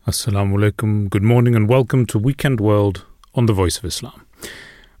Assalamu alaikum, good morning and welcome to Weekend World on the Voice of Islam.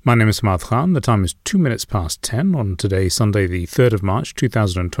 My name is Hamad Khan. The time is 2 minutes past 10 on today, Sunday the 3rd of March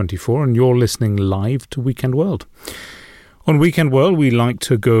 2024, and you're listening live to Weekend World. On Weekend World, we like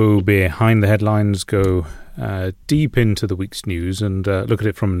to go behind the headlines, go deep into the week's news and look at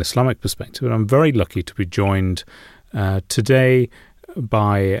it from an Islamic perspective. And I'm very lucky to be joined today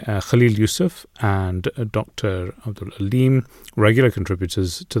by Khalil Yusuf and Dr. Abdul Aleem, regular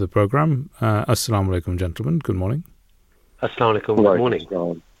contributors to the program. Assalamu alaikum, gentlemen. Good morning. Assalamu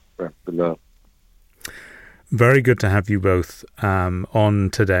alaikum. Good morning. Very good to have you both on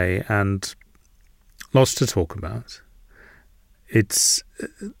today, and lots to talk about. We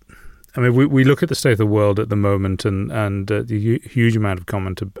look at the state of the world at the moment and the huge amount of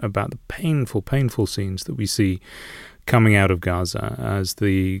comment about the painful scenes that we see coming out of Gaza as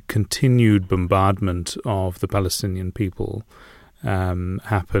the continued bombardment of the Palestinian people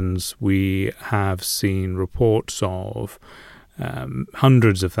happens. We have seen reports of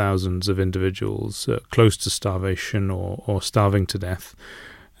hundreds of thousands of individuals close to starvation or starving to death,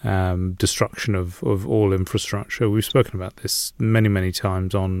 destruction of all infrastructure. We've spoken about this many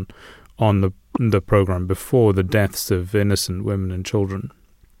times on the program before, the deaths of innocent women and children.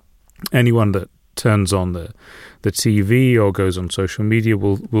 Anyone that turns on the TV or goes on social media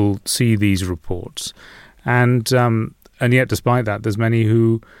will see these reports, and yet despite that, there's many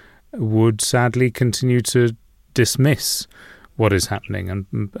who would sadly continue to dismiss what is happening,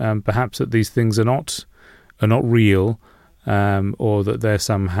 and perhaps that these things are not real, or that they're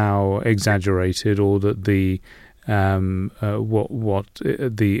somehow exaggerated, or that what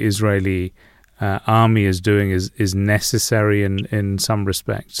the Israeli army is doing is necessary in some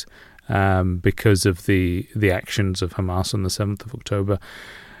respects. Because of the actions of Hamas on the 7th of October.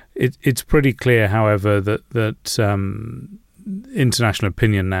 It's pretty clear, however, that international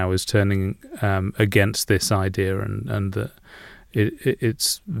opinion now is turning against this idea, and that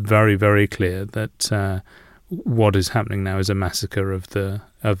it's very, very clear that what is happening now is a massacre of the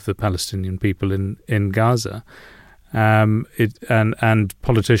Palestinian people in Gaza. And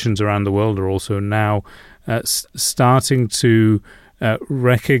politicians around the world are also now starting to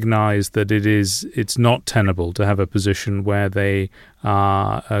recognize that it's not tenable to have a position where they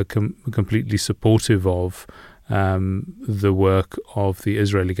are completely supportive of the work of the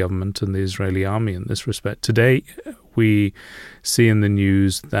Israeli government and the Israeli army in this respect. Today, we see in the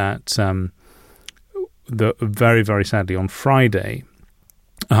news that very, very sadly on Friday,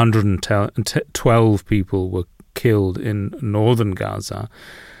 112 people were killed in northern Gaza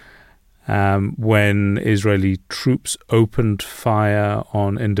when Israeli troops opened fire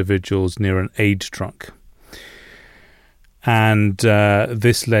on individuals near an aid truck. And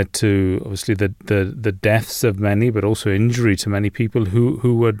this led to, obviously, the deaths of many, but also injury to many people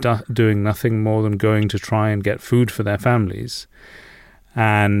who were doing nothing more than going to try and get food for their families.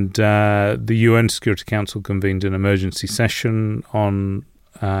 And the UN Security Council convened an emergency session on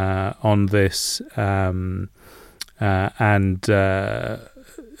this,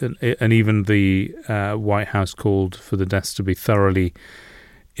 and even the White House called for the deaths to be thoroughly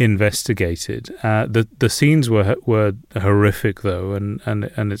investigated. The scenes were horrific, though,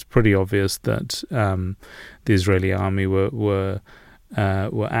 and it's pretty obvious that the Israeli army were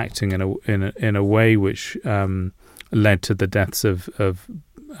acting in a way which led to the deaths of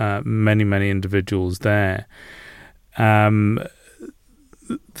many individuals there.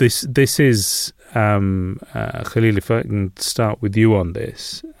 This is Khalil, if I can start with you on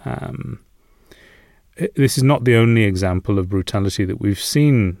this. This is not the only example of brutality that we've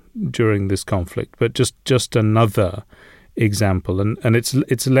seen during this conflict, but just another example, and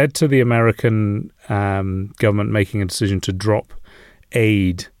it's led to the American government making a decision to drop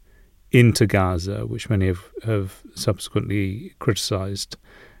aid into Gaza, which many have subsequently criticized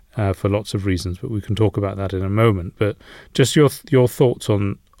for lots of reasons, but we can talk about that in a moment. But just your thoughts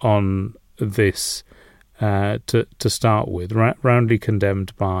on this to start with, roundly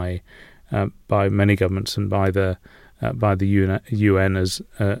condemned by many governments and by the UN as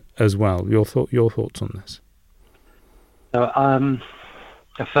well. Your thoughts on this? So,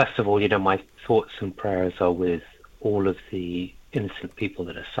 first of all, my thoughts and prayers are with all of the innocent people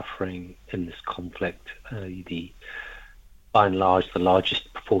that are suffering in this conflict. By and large, the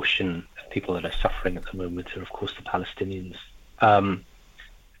largest proportion of people that are suffering at the moment are, of course, the Palestinians.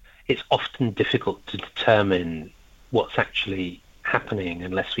 It's often difficult to determine what's actually happening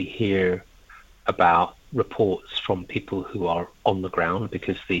unless we hear about reports from people who are on the ground,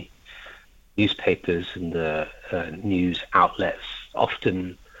 because the newspapers and the news outlets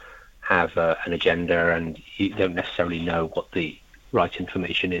often have an agenda, and you don't necessarily know what the right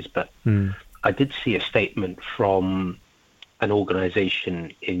information is, but I did see a statement from an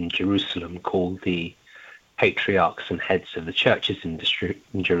organization in Jerusalem called the Patriarchs and Heads of the Churches in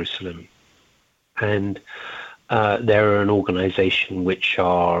Jerusalem. And they're an organization which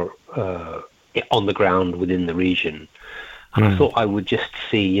are on the ground within the region. And I thought I would just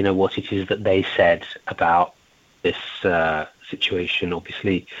see, what it is that they said about this situation.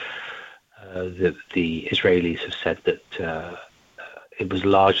 Obviously, the Israelis have said that it was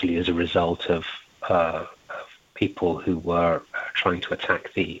largely as a result of people who were trying to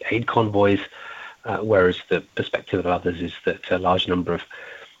attack the aid convoys, whereas the perspective of others is that a large number of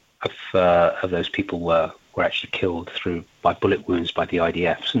those people were actually killed by bullet wounds by the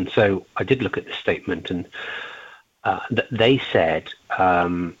IDFs. And so I did look at the statement, and they said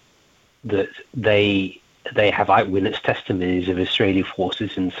that they have eyewitness testimonies of Israeli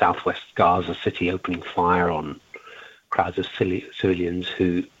forces in southwest Gaza City opening fire on crowds of civilians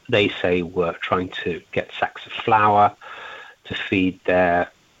who they say were trying to get sacks of flour to feed their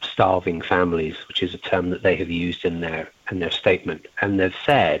starving families, which is a term that they have used in their statement. And they've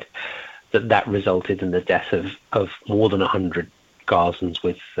said that resulted in the death of more than 100 Gazans,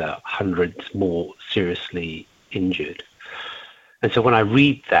 with hundreds more seriously injured. And so when I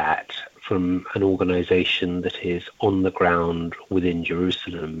read that from an organization that is on the ground within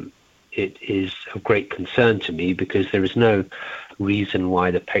Jerusalem, it is of great concern to me, because there is no reason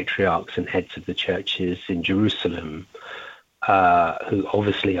why the patriarchs and heads of the churches in Jerusalem, who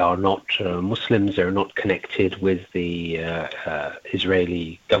obviously are not Muslims, they're not connected with the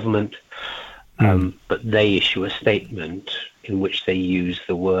Israeli government, but they issue a statement in which they use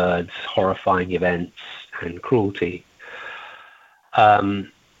the words horrifying events and cruelty.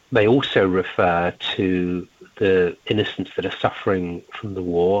 They also refer to the innocents that are suffering from the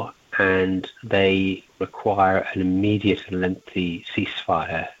war, and they require an immediate and lengthy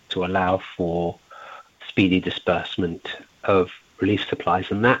ceasefire to allow for speedy disbursement of relief supplies.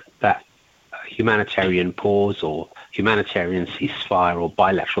 And that humanitarian pause or humanitarian ceasefire or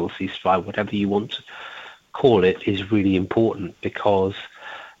bilateral ceasefire, whatever you want to call it, is really important, because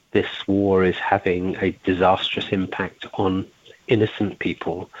this war is having a disastrous impact on innocent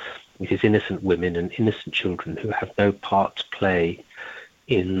people. It is innocent women and innocent children who have no part to play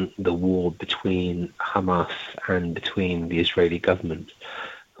in the war between Hamas and between the Israeli government,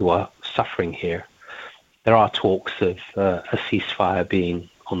 who are suffering here. There are talks of a ceasefire being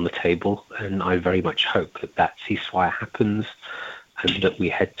on the table, and I very much hope that ceasefire happens and that we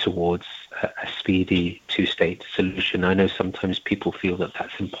head towards a speedy two-state solution. I know sometimes people feel that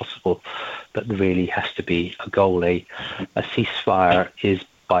that's impossible, but there really has to be a goal. A ceasefire is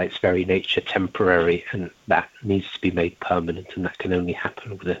by its very nature temporary, and that needs to be made permanent, and that can only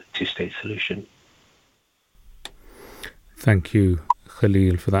happen with a two-state solution. Thank you,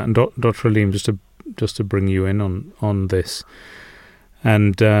 Khalil, for that. And Dr. Aleem, just to bring you in on this,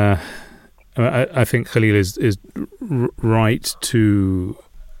 and I think Khalil is right to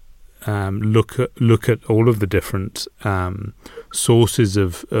look at all of the different sources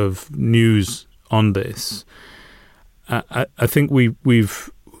of news on this. I think we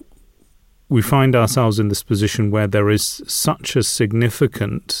find ourselves in this position where there is such a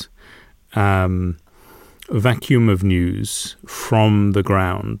significant vacuum of news from the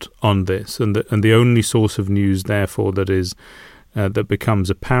ground on this, and the only source of news, therefore, that becomes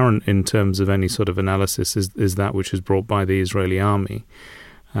apparent in terms of any sort of analysis is that which is brought by the Israeli army.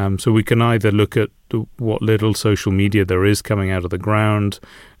 So we can either look at what little social media there is coming out of the ground,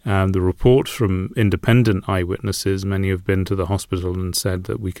 the reports from independent eyewitnesses. Many have been to the hospital and said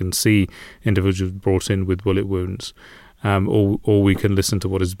that we can see individuals brought in with bullet wounds, or we can listen to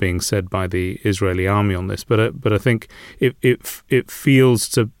what is being said by the Israeli army on this. But I think it feels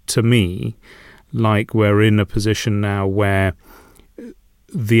to me like we're in a position now where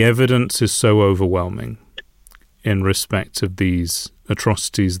the evidence is so overwhelming in respect of these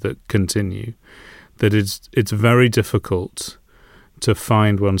atrocities that continue that it's very difficult to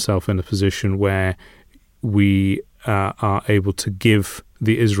find oneself in a position where we are able to give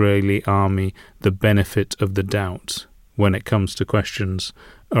the Israeli army the benefit of the doubt when it comes to questions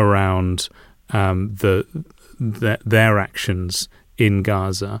around their actions in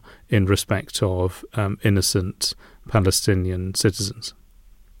Gaza in respect of innocent Palestinian citizens.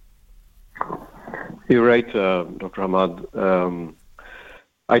 You're right, Dr. Ahmad.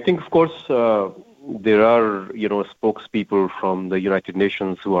 I think, of course, there are, spokespeople from the United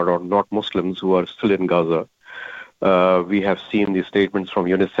Nations who are not Muslims who are still in Gaza. We have seen the statements from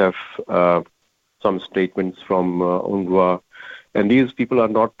UNICEF, some statements from UNRWA, And these people are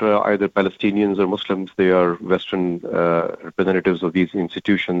not either Palestinians or Muslims. They are Western representatives of these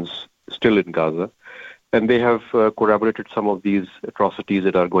institutions still in Gaza. And they have corroborated some of these atrocities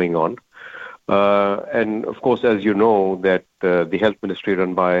that are going on. And of course, as you know, that the health ministry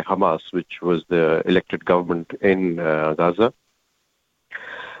run by Hamas, which was the elected government in Gaza,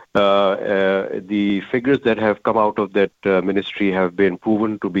 the figures that have come out of that ministry have been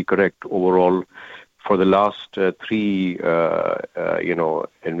proven to be correct overall for the last three,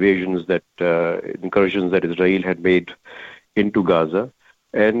 incursions that Israel had made into Gaza.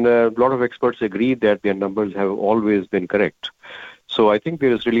 And a lot of experts agree that their numbers have always been correct. So I think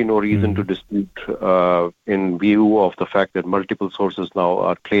there is really no reason to dispute in view of the fact that multiple sources now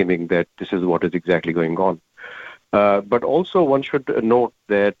are claiming that this is what is exactly going on. But also one should note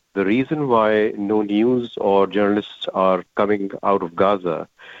that the reason why no news or journalists are coming out of Gaza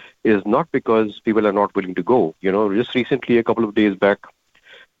is not because people are not willing to go. Just recently, a couple of days back,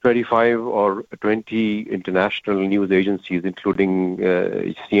 25 or 20 international news agencies, including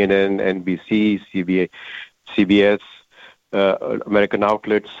CNN, NBC, CBS, American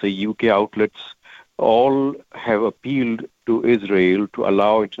outlets, UK outlets, all have appealed to Israel to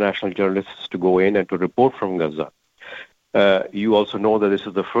allow international journalists to go in and to report from Gaza. You also know that this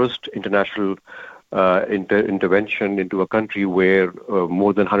is the first international intervention into a country where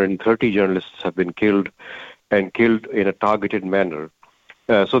more than 130 journalists have been killed, and killed in a targeted manner.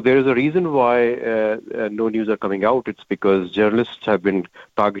 So there is a reason why no news are coming out. It's because journalists have been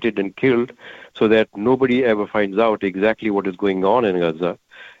targeted and killed so that nobody ever finds out exactly what is going on in Gaza,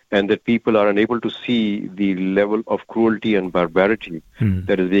 and that people are unable to see the level of cruelty and barbarity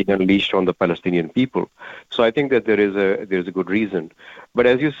that is being unleashed on the Palestinian people. So I think that there is a good reason. But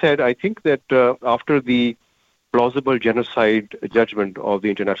as you said, I think that after the plausible genocide judgment of the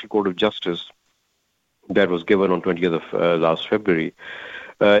International Court of Justice that was given on 20th of last February,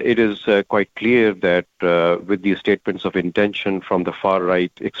 it is quite clear that with the statements of intention from the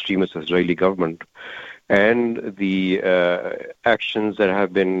far-right extremist Israeli government and the actions that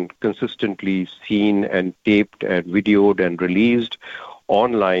have been consistently seen and taped and videoed and released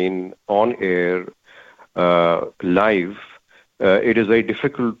online, on air, live, it is very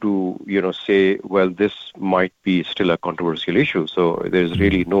difficult to, say, well, this might be still a controversial issue. So there's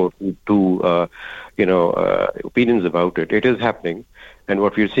really no two, opinions about it. It is happening. And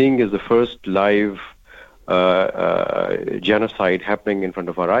what we're seeing is the first live genocide happening in front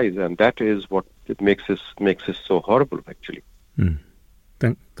of our eyes. And that is what makes this so horrible, actually.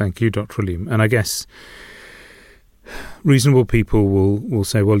 Thank you, Dr. Aleem. And I guess reasonable people will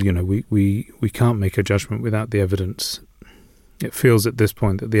say, well, we can't make a judgment without the evidence. It feels at this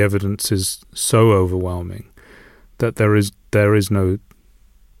point that the evidence is so overwhelming that there is no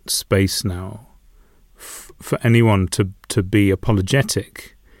space now for anyone to be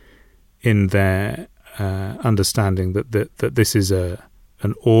apologetic in their understanding that this is an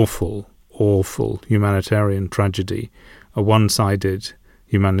awful humanitarian tragedy, a one-sided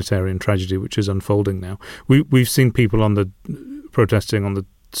humanitarian tragedy which is unfolding now. We've seen people protesting on the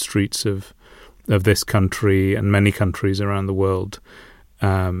streets of this country and many countries around the world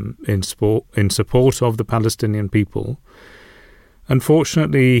in support of the Palestinian people.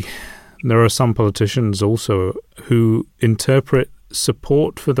 Unfortunately, there are some politicians also who interpret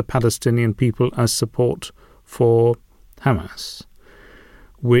support for the Palestinian people as support for Hamas,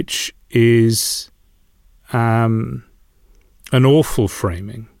 which is an awful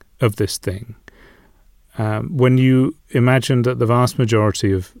framing of this thing. When you imagine that the vast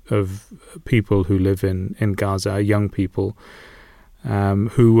majority of people who live in Gaza are young people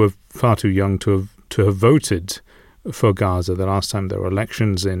who were far too young to have voted for Gaza the last time there were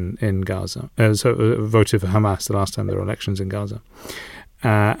elections in Gaza, voted for Hamas the last time there were elections in Gaza.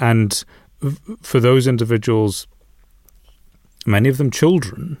 And for those individuals, many of them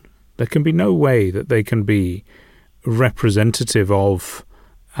children, there can be no way that they can be representative of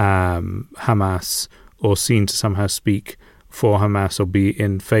Hamas or seen to somehow speak for Hamas or be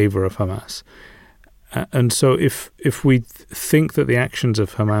in favor of Hamas. And so if we think that the actions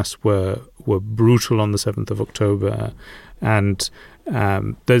of Hamas were brutal on the 7th of October, and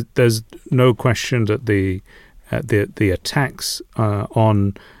there's no question that the attacks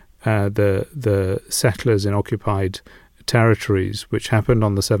on the settlers in occupied territories, which happened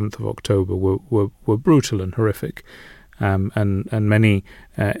on the 7th of October, were brutal and horrific. And many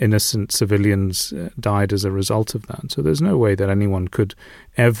innocent civilians died as a result of that. So there's no way that anyone could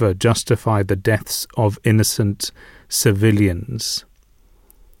ever justify the deaths of innocent civilians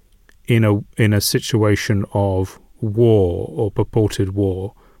in a situation of war or purported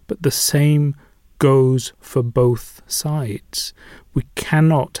war. But the same goes for both sides. We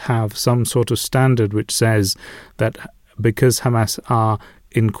cannot have some sort of standard which says that because Hamas are,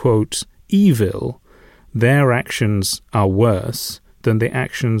 in quotes, evil, their actions are worse than the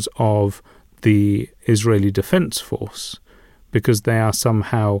actions of the Israeli Defense Force, because they are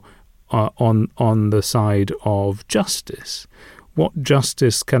somehow on the side of justice. What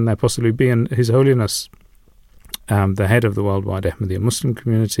justice can there possibly be? And His Holiness, the head of the worldwide Ahmadiyya Muslim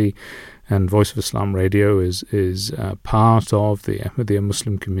community, and Voice of Islam Radio is part of the Ahmadiyya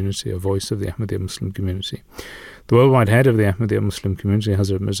Muslim community, a voice of the Ahmadiyya Muslim community. The worldwide head of the Ahmadiyya Muslim community,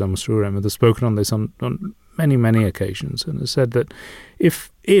 Hazrat Mirza Masroor Ahmad, has spoken on this on many, many occasions, and has said that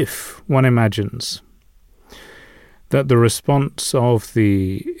if one imagines that the response of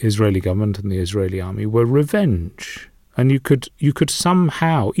the Israeli government and the Israeli army were revenge, and you could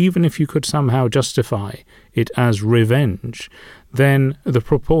somehow, even if you could somehow justify it as revenge, then the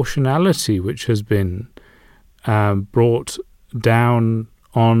proportionality which has been brought down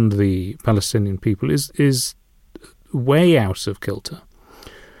on the Palestinian people is way out of kilter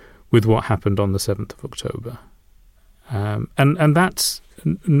with what happened on the 7th of October. And that's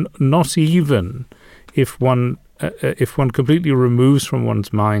not even if one completely removes from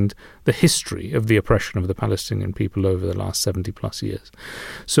one's mind the history of the oppression of the Palestinian people over the last 70 plus years.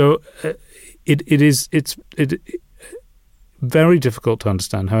 So it's very difficult to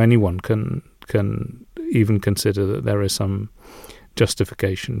understand how anyone can even consider that there is some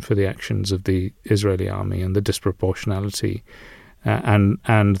justification for the actions of the Israeli army and the disproportionality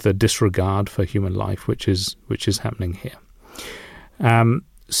and the disregard for human life which is happening here.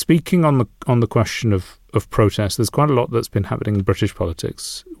 Speaking on the question of protest, there's quite a lot that's been happening in British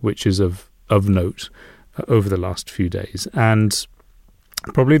politics, which is of note over the last few days. And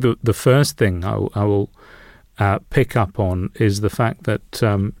probably the first thing I will pick up on is the fact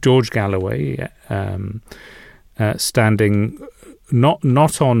that George Galloway, standing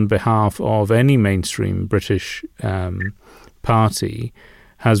not on behalf of any mainstream British party,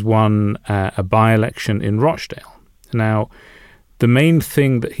 has won a by-election in Rochdale. Now, the main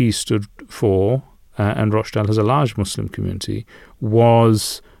thing that he stood for, and Rochdale has a large Muslim community,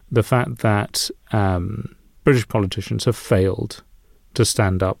 was the fact that British politicians have failed to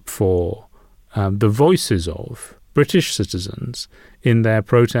stand up for the voices of British citizens in their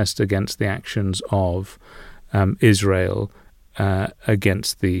protest against the actions of Israel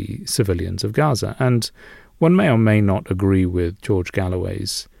against the civilians of Gaza. And one may or may not agree with George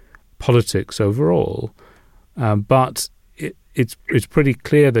Galloway's politics overall, but it's pretty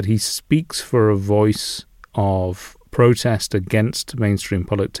clear that he speaks for a voice of protest against mainstream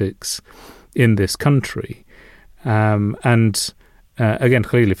politics in this country. And again,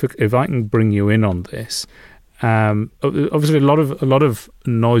 Khalil, if I can bring you in on this, obviously a lot of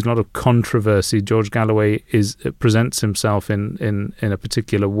noise, a lot of controversy. George Galloway presents himself in a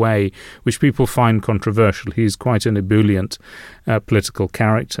particular way which people find controversial. He's quite an ebullient political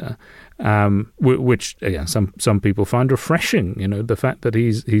character, which again some people find refreshing. You know, the fact that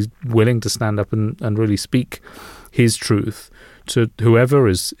he's willing to stand up and really speak his truth to whoever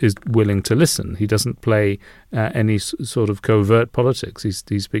is willing to listen. He doesn't play any sort of covert politics. He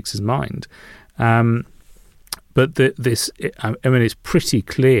speaks his mind. But it's pretty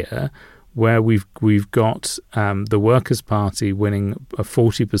clear where we've got the Workers' Party winning a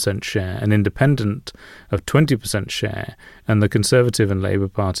 40% share, an Independent of 20% share, and the Conservative and Labour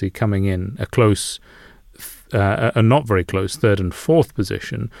Party coming in a close, a not very close third and fourth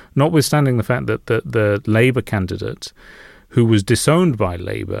position, notwithstanding the fact that the Labour candidate, who was disowned by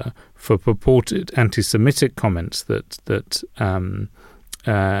Labour for purported anti-Semitic comments that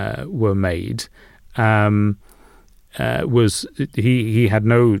were made, he had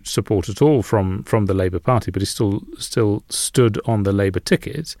no support at all from the Labour Party, but he still stood on the Labour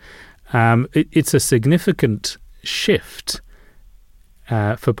ticket. It's a significant shift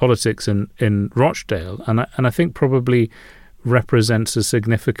for politics in Rochdale, and I think probably represents a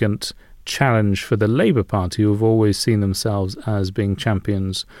significant challenge for the Labour Party, who have always seen themselves as being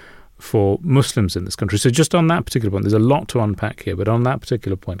champions for Muslims in this country. So just on that particular point, there's a lot to unpack here, but on that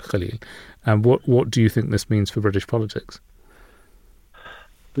particular point, Khalil, what do you think this means for British politics?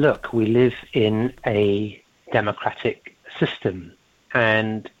 Look, we live in a democratic system,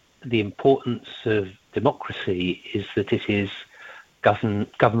 and the importance of democracy is that it is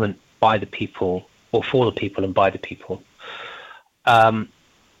government by the people, or for the people and by the people.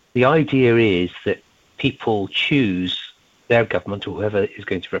 The idea is that people choose their government or whoever is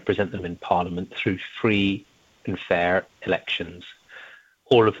going to represent them in Parliament through free and fair elections.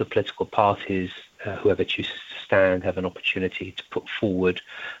 All of the political parties, whoever chooses to stand, have an opportunity to put forward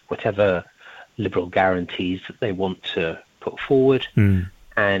whatever liberal guarantees that they want to put forward.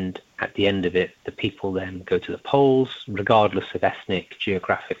 And at the end of it, the people then go to the polls, regardless of ethnic,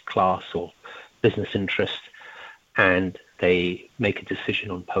 geographic, class, or business interest, and they make a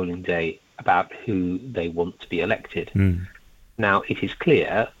decision on polling day about who they want to be elected. Now, it is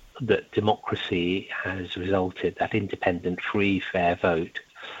clear that democracy has resulted, that independent, free, fair vote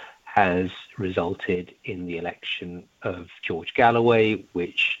has resulted in the election of George Galloway,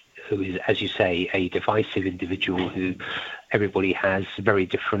 who is, as you say, a divisive individual who everybody has very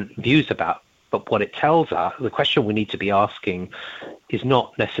different views about. But what it tells us, the question we need to be asking is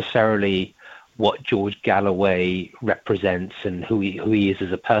not necessarily what George Galloway represents and who he is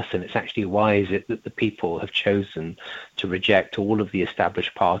as a person. It's actually, why is it that the people have chosen to reject all of the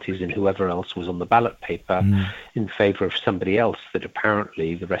established parties and whoever else was on the ballot paper in favour of somebody else that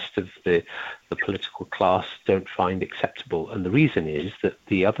apparently the rest of the political class don't find acceptable. And the reason is that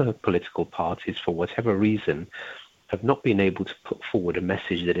the other political parties, for whatever reason, have not been able to put forward a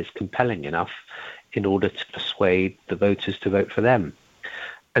message that is compelling enough in order to persuade the voters to vote for them.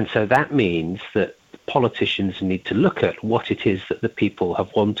 And so that means that politicians need to look at what it is that the people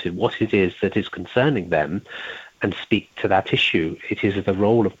have wanted, what it is that is concerning them, and speak to that issue. It is the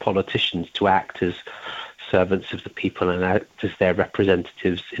role of politicians to act as servants of the people and act as their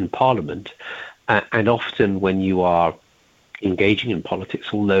representatives in Parliament. And often when you are engaging in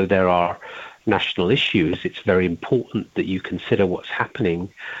politics, although there are national issues, it's very important that you consider what's happening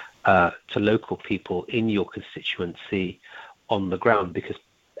to local people in your constituency on the ground, because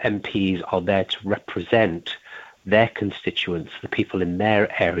MPs are there to represent their constituents, the people in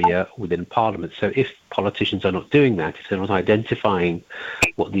their area within Parliament. So if politicians are not doing that, if they're not identifying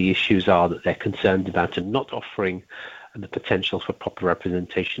what the issues are that they're concerned about and not offering the potential for proper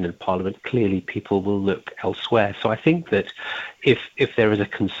representation in Parliament, clearly people will look elsewhere. So I think that if there is a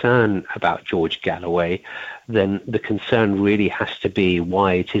concern about George Galloway, then the concern really has to be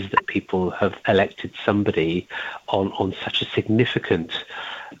why it is that people have elected somebody on such a significant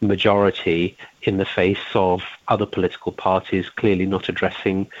majority in the face of other political parties clearly not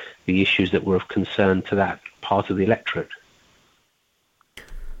addressing the issues that were of concern to that part of the electorate.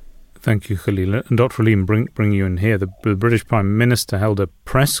 Thank you, Khalil. And Dr. Aleem, bring you in here. The British Prime Minister held a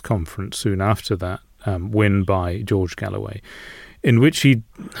press conference soon after that win by George Galloway, in which he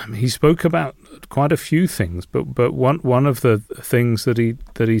spoke about quite a few things. But one of the things that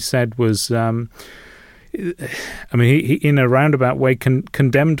he said was, he in a roundabout way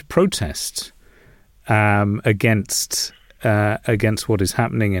condemned protest against what is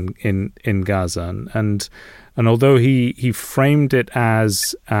happening in Gaza, and although he framed it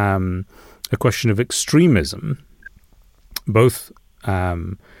as a question of extremism, both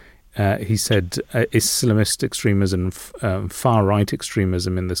he said Islamist extremism, far right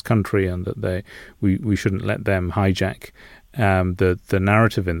extremism in this country, and that we shouldn't let them hijack the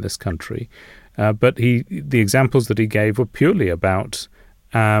narrative in this country. But the examples that he gave were purely about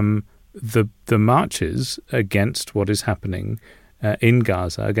the marches against what is happening in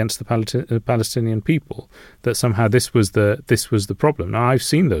Gaza, against the Palestinian people, that somehow this was the problem. Now, I've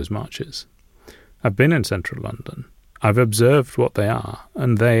seen those marches. I've been in central London. I've observed what they are,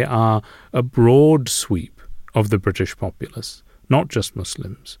 and they are a broad sweep of the British populace, not just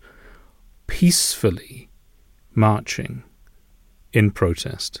Muslims, peacefully marching in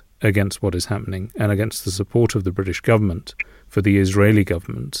protest against what is happening and against the support of the British government for the Israeli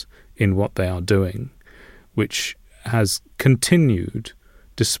government in what they are doing, which has continued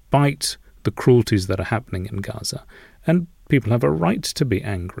despite the cruelties that are happening in Gaza. And people have a right to be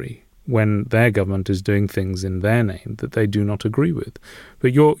angry when their government is doing things in their name that they do not agree with.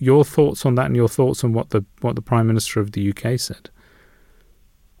 But your thoughts on that, and your thoughts on what the Prime Minister of the UK said?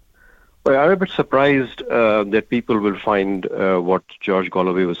 Well, I'm a bit surprised that people will find what George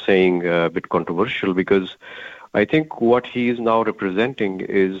Galloway was saying a bit controversial, because I think what he is now representing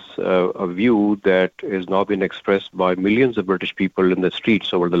is a view that has now been expressed by millions of British people in the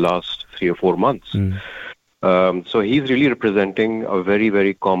streets over the last 3 or 4 months. So he's really representing a very,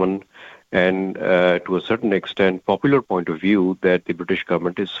 very common and to a certain extent popular point of view that the British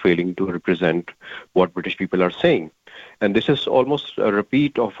government is failing to represent what British people are saying. And this is almost a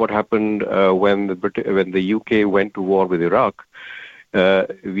repeat of what happened when the UK went to war with Iraq.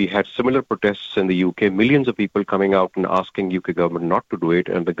 We had similar protests in the UK, millions of people coming out and asking UK government not to do it,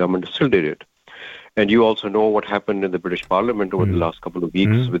 and the government still did it. And you also know what happened in the British Parliament over the last couple of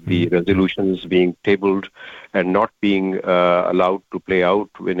weeks with the resolutions being tabled and not being allowed to play out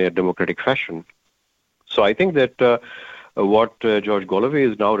in a democratic fashion. So I think that what George Galloway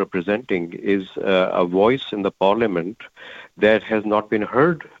is now representing is a voice in the parliament that has not been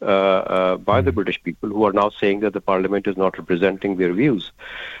heard by the British people, who are now saying that the parliament is not representing their views.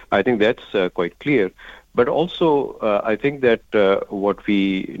 I think that's quite clear. But also, I think that what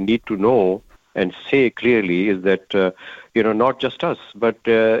we need to know and say clearly is that not just us, but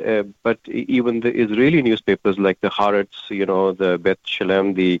even the Israeli newspapers like the Haaretz, the Beth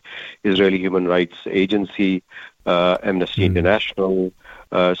Shalem, the Israeli Human Rights Agency, Amnesty International,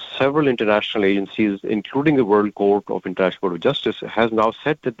 several international agencies, including the World Court of International Court of Justice, has now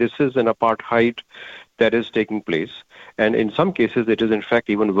said that this is an apartheid that is taking place. And in some cases, it is in fact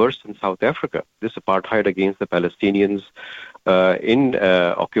even worse in South Africa. This apartheid against the Palestinians in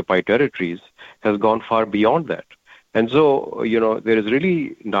occupied territories has gone far beyond that. And so, there is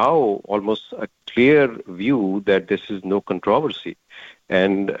really now almost a clear view that this is no controversy.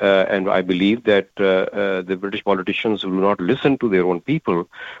 And I believe that the British politicians who do not listen to their own people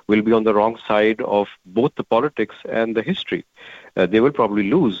will be on the wrong side of both the politics and the history. They will probably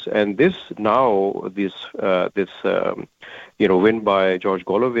lose. And this win by George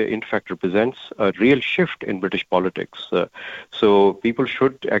Galloway, in fact, represents a real shift in British politics. So people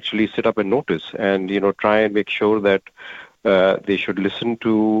should actually sit up and notice and, try and make sure that they should listen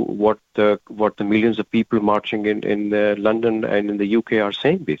to what the millions of people marching in London and in the UK are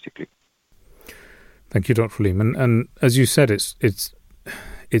saying, basically. Thank you, Dr. Aleem. And as you said, it's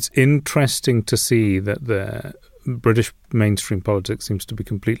interesting to see that the British mainstream politics seems to be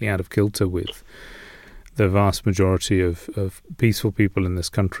completely out of kilter with the vast majority of peaceful people in this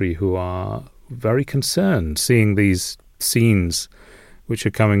country who are very concerned seeing these scenes which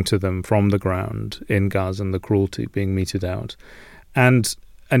are coming to them from the ground in Gaza and the cruelty being meted out. And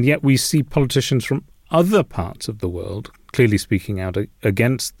yet we see politicians from other parts of the world clearly speaking out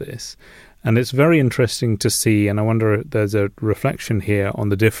against this. And it's very interesting to see, and I wonder if there's a reflection here on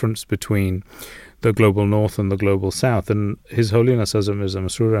the difference between the global north and the global south. And His Holiness Azam Mirza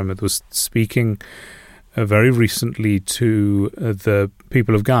Masroor Ahmad was speaking very recently to the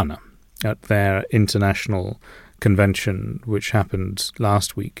people of Ghana at their international convention, which happened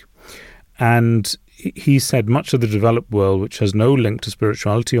last week. And he said much of the developed world, which has no link to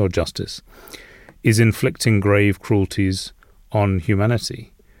spirituality or justice, is inflicting grave cruelties on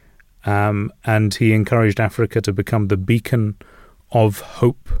humanity. And he encouraged Africa to become the beacon of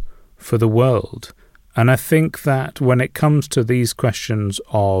hope for the world. And I think that when it comes to these questions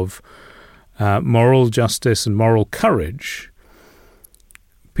of moral justice and moral courage,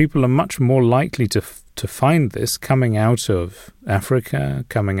 people are much more likely to find this coming out of Africa,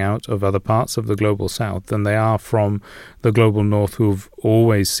 coming out of other parts of the global south, than they are from the global north, who've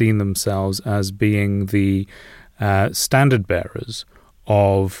always seen themselves as being the standard bearers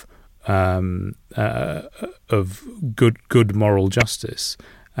of good moral justice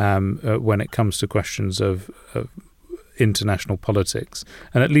when it comes to questions of international politics.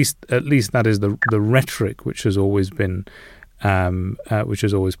 And at least that is the rhetoric which has always been which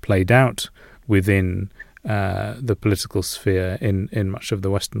has always played out within the political sphere in much of the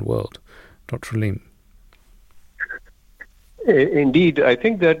Western world. Dr. Aleem. Indeed, I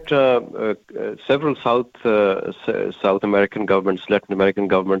think that several South American governments, Latin American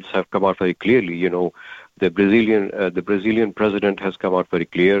governments have come out very clearly. The Brazilian president has come out very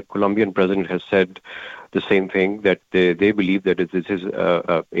clear. Colombian president has said the same thing, that they believe that this is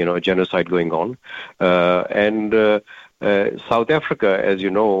a genocide going on, and South Africa, as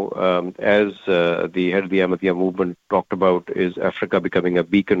you know, as the head of the Ahmadiyya movement talked about, is Africa becoming a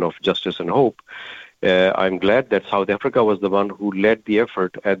beacon of justice and hope. I'm glad that South Africa was the one who led the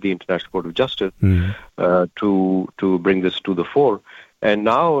effort at the International Court of Justice to bring this to the fore. And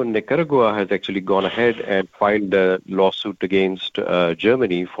now Nicaragua has actually gone ahead and filed a lawsuit against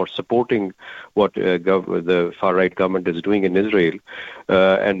Germany for supporting what the far-right government is doing in Israel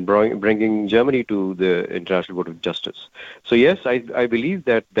and bringing Germany to the International Court of Justice. So yes, I believe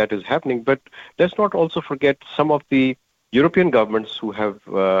that is happening, but let's not also forget some of the European governments who have,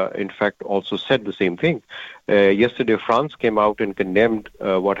 in fact, also said the same thing. Yesterday, France came out and condemned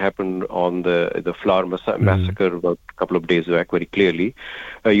what happened on the Flower massacre about a couple of days back very clearly.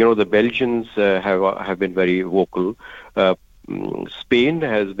 The Belgians have been very vocal. Spain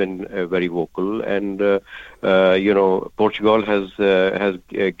has been very vocal, and Portugal has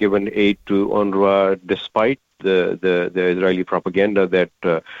given aid to UNRWA despite the Israeli propaganda that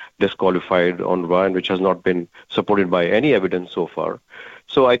disqualified UNRWA, and which has not been supported by any evidence so far.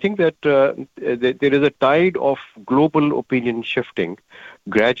 So I think that there is a tide of global opinion shifting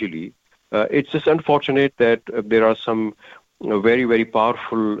gradually. It's just unfortunate that there are some very, very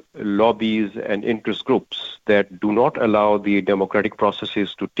powerful lobbies and interest groups that do not allow the democratic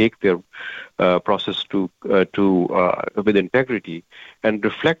processes to take their process with integrity and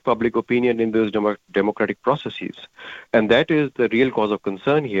reflect public opinion in those democratic processes. And that is the real cause of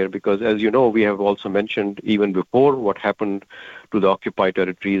concern here, because as you know, we have also mentioned even before what happened to the occupied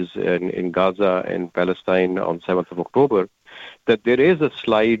territories in Gaza and Palestine on 7th of October, that there is a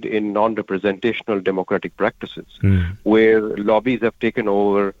slide in non-representational democratic practices where lobbies have taken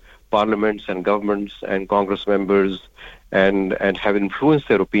over parliaments and governments and Congress members and have influenced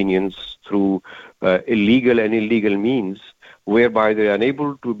their opinions through illegal and illegal means, whereby they're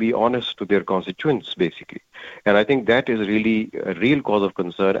unable to be honest to their constituents, basically. And I think that is really a real cause of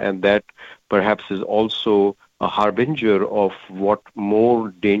concern, and that perhaps is also a harbinger of what more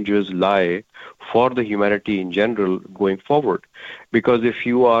dangers lie for the humanity in general going forward. Because if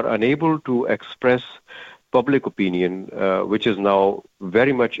you are unable to express public opinion, which is now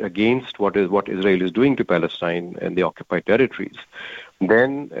very much against what Israel is doing to Palestine and the occupied territories,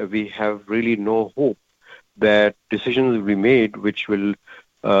 then we have really no hope that decisions will be made which will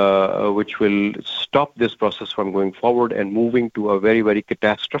stop this process from going forward and moving to a very, very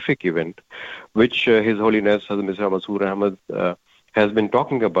catastrophic event, which His Holiness Hazrat Mirza Masroor Ahmad has been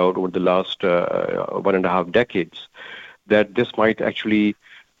talking about over the last 1.5 decades, that this might actually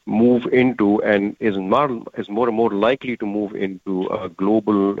move into and is more and more likely to move into a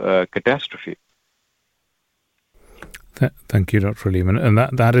global catastrophe. Thank you, Dr. Aleem. And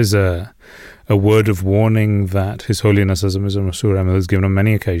that is a word of warning that His Holiness Hazrat Mirza Masroor Ahmad has given on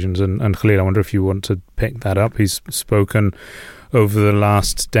many occasions. And Khalil, I wonder if you want to pick that up. He's spoken over the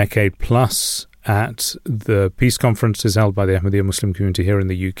last decade plus at the peace conferences held by the Ahmadiyya Muslim community here in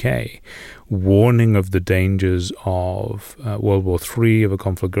the UK, warning of the dangers of World War III, of a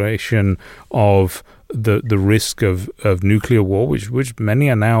conflagration, of the risk of nuclear war, which many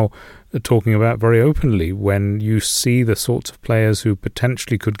are now talking about very openly, when you see the sorts of players who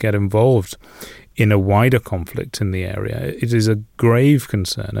potentially could get involved in a wider conflict in the area. It is a grave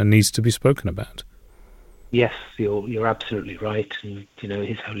concern and needs to be spoken about. Yes, you're absolutely right. And,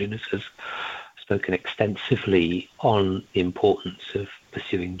 His Holiness has spoken extensively on the importance of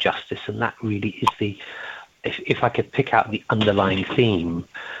pursuing justice, and that really is if I could pick out the underlying theme,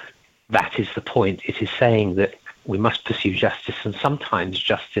 that is the point. It is saying that we must pursue justice, and sometimes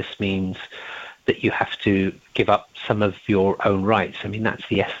justice means that you have to give up some of your own rights. I mean, that's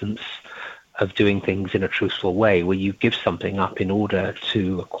the essence of doing things in a truthful way, where you give something up in order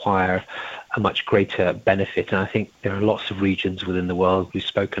to acquire a much greater benefit. And I think there are lots of regions within the world. We've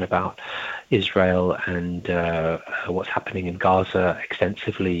spoken about Israel and what's happening in Gaza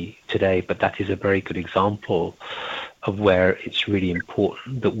extensively today, but that is a very good example of where it's really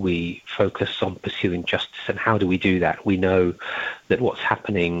important that we focus on pursuing justice. And how do we do that? We know that what's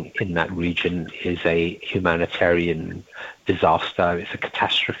happening in that region is a humanitarian disaster. It's a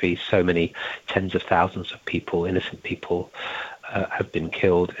catastrophe. So many tens of thousands of people, innocent people, have been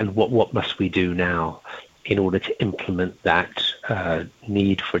killed. And what must we do now in order to implement that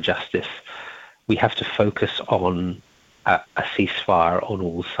need for justice? We have to focus on a ceasefire on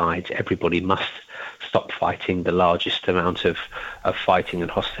all sides. Everybody must stop fighting. The largest amount of fighting and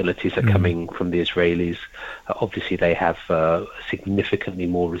hostilities are coming from the Israelis. Obviously, they have significantly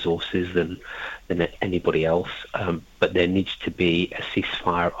more resources than anybody else, but there needs to be a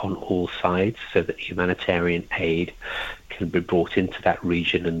ceasefire on all sides so that humanitarian aid can be brought into that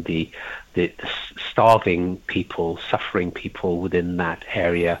region, and the starving people, suffering people within that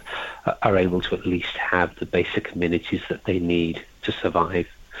area are able to at least have the basic amenities that they need to survive.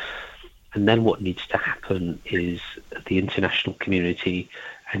 And then what needs to happen is the international community,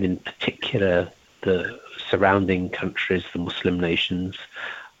 and in particular the surrounding countries, the Muslim nations,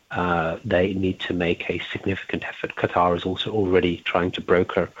 they need to make a significant effort. Qatar is also already trying to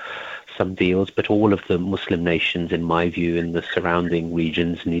broker some deals, but all of the Muslim nations, in my view, in the surrounding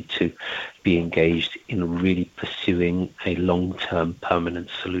regions need to be engaged in really pursuing a long-term permanent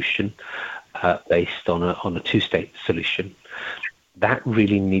solution based on a two-state solution. That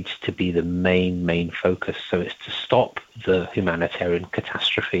really needs to be the main focus. So it's to stop the humanitarian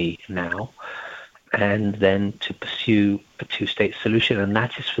catastrophe now, and then to pursue a two-state solution. And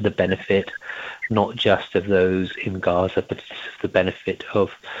that is for the benefit not just of those in Gaza, but it's for the benefit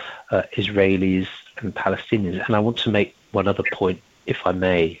of Israelis and Palestinians. And I want to make one other point, if I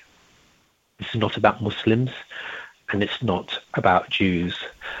may. This is not about Muslims, and it's not about Jews.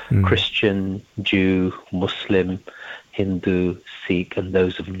 Christian, Jew, Muslim, Hindu, Sikh, and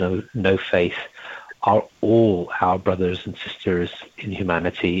those of no faith are all our brothers and sisters in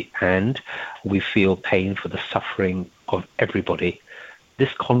humanity, and we feel pain for the suffering of everybody.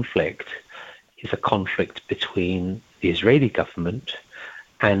 This conflict is a conflict between the Israeli government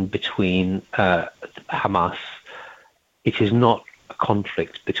and between Hamas. It is not a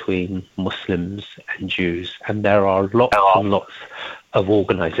conflict between Muslims and Jews, and there are lots and lots of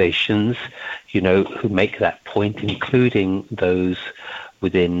organizations, who make that point, including those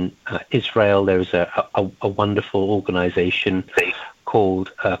within Israel. There's a wonderful organization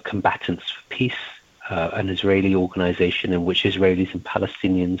called Combatants for Peace, an Israeli organization in which Israelis and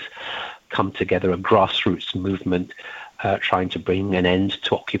Palestinians come together, a grassroots movement trying to bring an end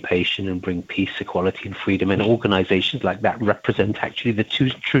to occupation and bring peace, equality, and freedom. And organizations like that represent actually the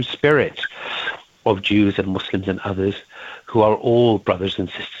true spirit of Jews and Muslims and others, who are all brothers and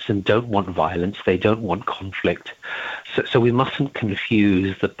sisters and don't want violence, they don't want conflict. So we mustn't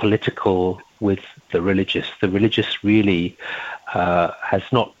confuse the political with the religious. The religious really has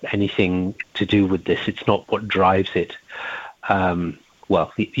not anything to do with this. It's not what drives it.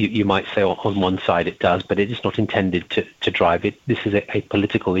 Well, you might say on one side it does, but it is not intended to drive it. This is a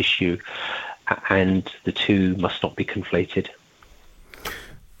political issue, and the two must not be conflated.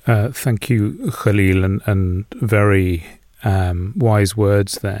 Thank you, Khalil, and very wise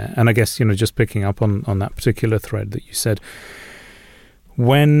words there. And I guess, just picking up on that particular thread that you said,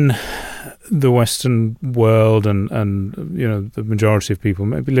 when the Western world and the majority of people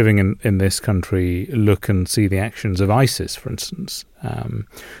maybe living in this country look and see the actions of ISIS, for instance,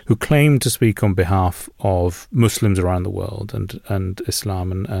 who claim to speak on behalf of Muslims around the world and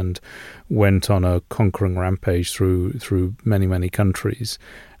Islam and went on a conquering rampage through many, many countries,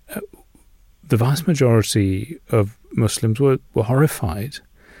 the vast majority of Muslims were horrified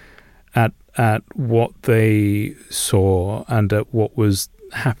at what they saw and at what was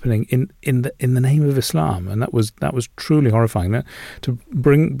happening in the name of Islam, and that was truly horrifying. Now, to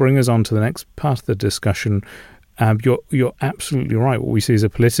bring us on to the next part of the discussion, you're absolutely right. What we see is a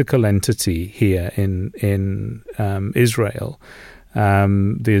political entity here in Israel,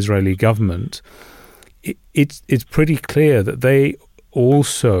 the Israeli government. It's pretty clear that they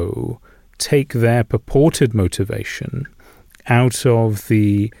also take their purported motivation out of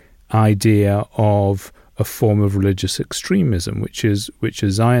the idea of a form of religious extremism, which is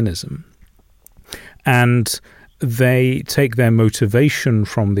Zionism, and they take their motivation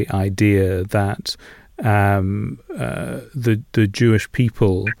from the idea that the Jewish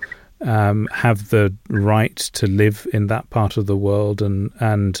people have the right to live in that part of the world,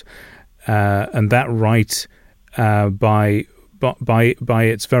 and that right by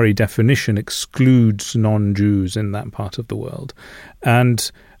its very definition excludes non-Jews in that part of the world. And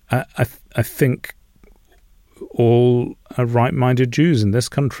I think all right-minded Jews in this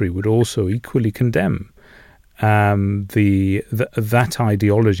country would also equally condemn that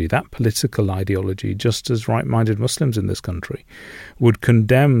ideology, that political ideology, just as right-minded Muslims in this country would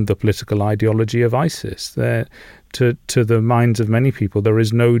condemn the political ideology of ISIS. To the minds of many people, there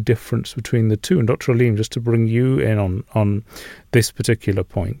is no difference between the two. And Dr. Aleem, just to bring you in on this particular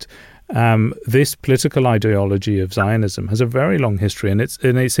point, this political ideology of Zionism has a very long history, and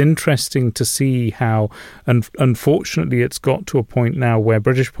it's interesting to see how, unfortunately, it's got to a point now where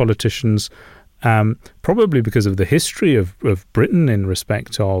British politicians, probably because of the history of Britain in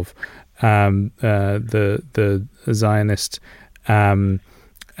respect of the Zionist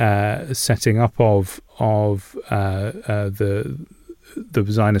setting up of the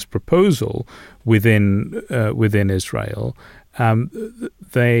Zionist proposal within Israel,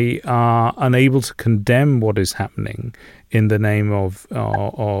 they are unable to condemn what is happening in the name of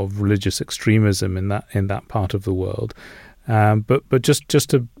religious extremism in that part of the world. But just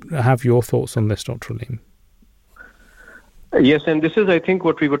to have your thoughts on this, Dr. Aleem. Yes, and this is, I think,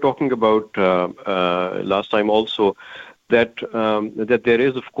 what we were talking about last time also, that there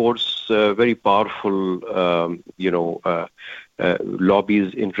is, of course, very powerful,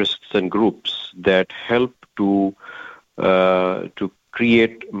 lobbies, interests, and groups that help to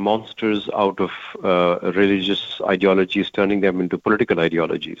create monsters out of religious ideologies, turning them into political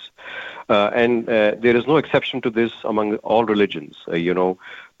ideologies. And there is no exception to this among all religions. You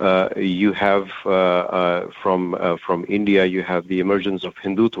have from India, you have the emergence of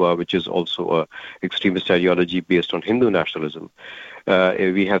Hindutva, which is also an extremist ideology based on Hindu nationalism.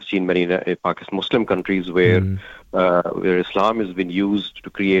 We have seen many Pakistan Muslim countries where Islam has been used to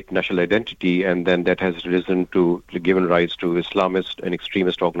create national identity, and then that has risen to given rise to Islamist and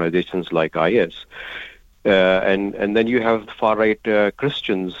extremist organizations like IS. And then you have the far right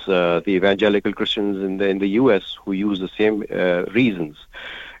Christians, the evangelical Christians in the U.S. who use the same reasons.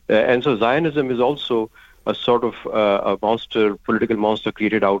 And so Zionism is also a sort of a monster, political monster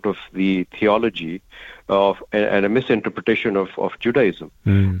created out of the theology of and a misinterpretation of Judaism.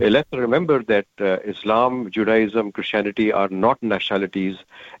 Let's remember that Islam, Judaism, Christianity are not nationalities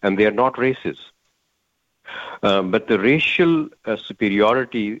and they are not races. But the racial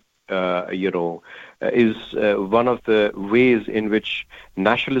superiority, is one of the ways in which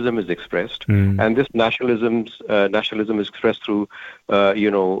nationalism is expressed, and this nationalism is expressed through,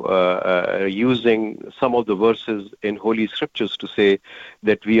 using some of the verses in Holy Scriptures to say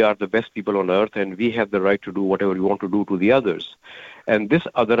that we are the best people on earth and we have the right to do whatever we want to do to the others. And this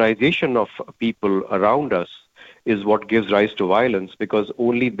otherization of people around us is what gives rise to violence, because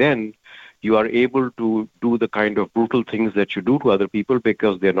only then you are able to do the kind of brutal things that you do to other people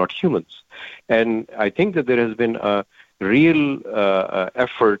because they're not humans. And I think that there has been a real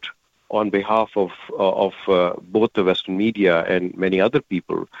effort on behalf of both the Western media and many other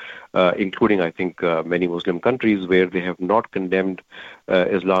people, including, I think, many Muslim countries where they have not condemned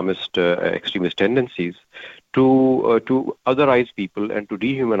Islamist extremist tendencies to otherize people and to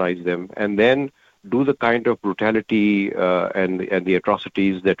dehumanize them, and then do the kind of brutality and the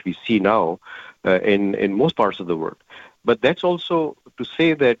atrocities that we see now in most parts of the world. But that's also to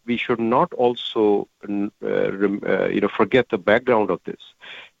say that we should not also forget the background of this.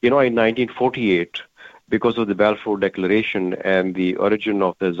 In 1948, because of the Balfour Declaration and the origin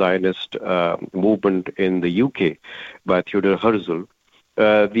of the Zionist movement in the UK by Theodor Herzl,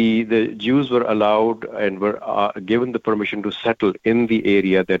 the Jews were allowed and were given the permission to settle in the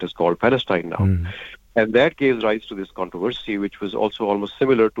area that is called Palestine now. And that gave rise to this controversy, which was also almost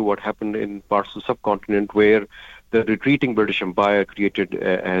similar to what happened in parts of the subcontinent, where the retreating British Empire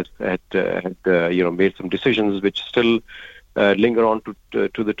had made some decisions which still linger on to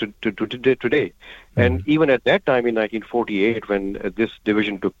today. And even at that time in 1948, when this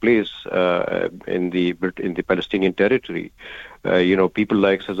division took place in the Palestinian territory, people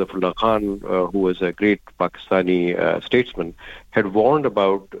like Saifullah Khan, who was a great Pakistani statesman, had warned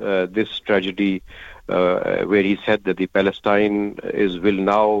about this tragedy, where he said that the Palestine will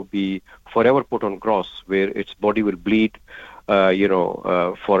now be forever put on cross, where its body will bleed,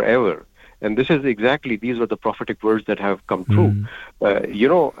 forever. And these are the prophetic words that have come true.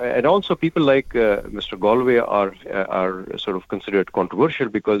 And also people like Mr. Galway are sort of considered controversial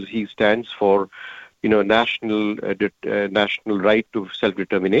because he stands for, national right to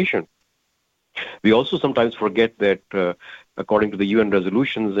self-determination. We also sometimes forget that according to the UN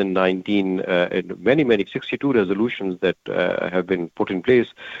resolutions in many 62 resolutions that have been put in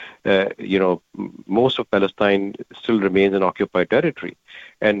place, most of Palestine still remains an occupied territory.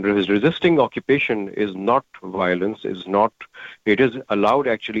 And resisting occupation is not violence, it is allowed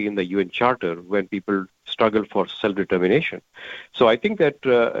actually in the UN Charter when people struggle for self-determination. So I think that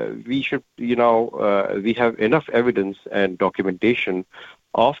we should, we have enough evidence and documentation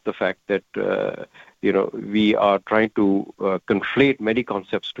of the fact that, we are trying to conflate many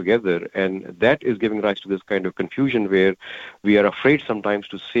concepts together, and that is giving rise to this kind of confusion where we are afraid sometimes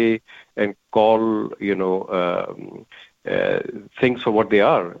to say and call, things for what they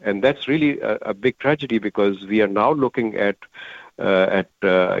are. And that's really a big tragedy, because we are now looking at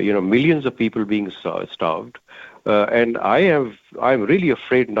millions of people being starved. And I'm really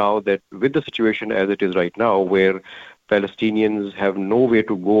afraid now that with the situation as it is right now, where Palestinians have nowhere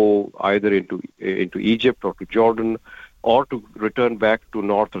to go either into Egypt or to Jordan or to return back to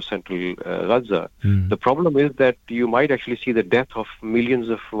North or Central Gaza. The problem is that you might actually see the death of millions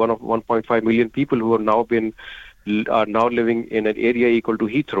of 1.5 million people who are now living in an area equal to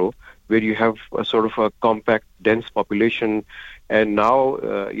Heathrow, where you have a sort of a compact, dense population, and now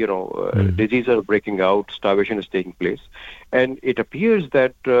diseases are breaking out, starvation is taking place, and it appears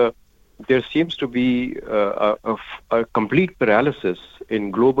that there seems to be a complete paralysis in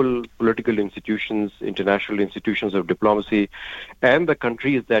global political institutions, international institutions of diplomacy, and the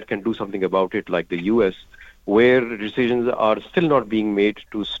countries that can do something about it, like the U.S., where decisions are still not being made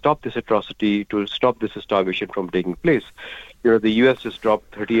to stop this atrocity, to stop this starvation from taking place. The U.S. just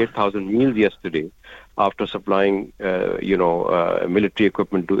dropped 38,000 meals yesterday after supplying, military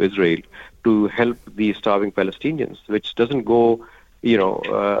equipment to Israel to help the starving Palestinians, which doesn't go in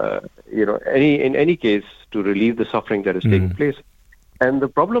any case to relieve the suffering that is taking place. And the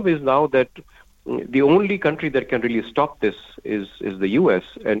problem is now that the only country that can really stop this is the U.S.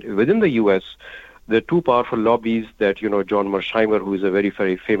 And within the U.S., the two powerful lobbies that, John Mersheimer, who is a very,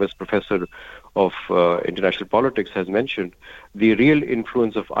 very famous professor of international politics, has mentioned, the real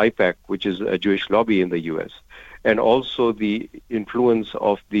influence of AIPAC, which is a Jewish lobby in the U.S., and also the influence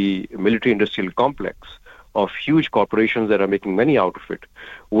of the military-industrial complex, of huge corporations that are making money out of it,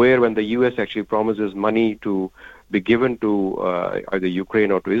 where when the U.S. actually promises money to be given to either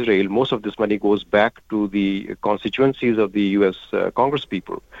Ukraine or to Israel, most of this money goes back to the constituencies of the U.S. Congress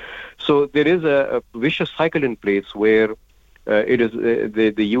people. So there is a vicious cycle in place where it is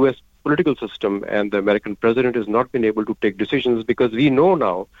the U.S. political system and the American president has not been able to take decisions, because we know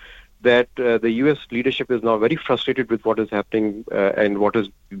now that the U.S. leadership is now very frustrated with what is happening and what is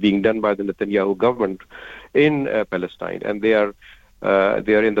being done by the Netanyahu government in Palestine. And they are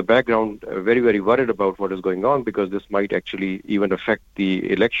in the background very, very worried about what is going on, because this might actually even affect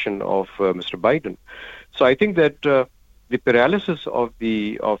the election of Mr. Biden. So I think that the paralysis of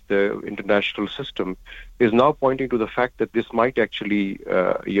the international system is now pointing to the fact that this might actually,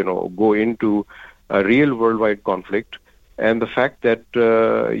 go into a real worldwide conflict. And the fact that,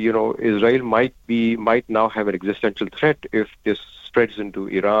 Israel might now have an existential threat if this spreads into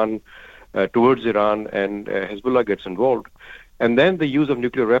Iran, towards Iran, and Hezbollah gets involved. And then the use of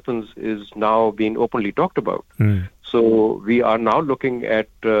nuclear weapons is now being openly talked about. So we are now looking at,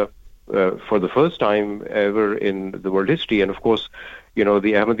 for the first time ever in the world history, and of course, the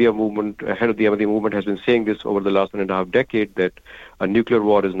Ahmadiyya movement, head of the Ahmadiyya movement has been saying this over the last 1.5 decades, that a nuclear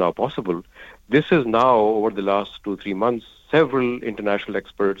war is now possible. This is now, over the last 2-3 months, several international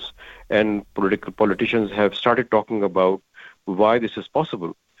experts and politicians have started talking about why this is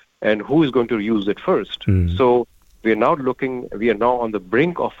possible and who is going to use it first. So we are now on the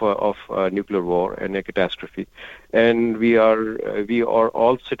brink of a nuclear war and a catastrophe, and we are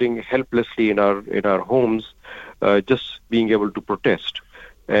all sitting helplessly in our homes, just being able to protest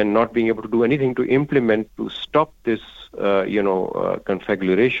and not being able to do anything to implement to stop this,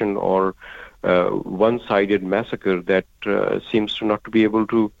 conflagration or one-sided massacre that seems to not to be able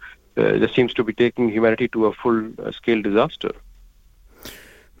to, just seems to be taking humanity to a full-scale disaster.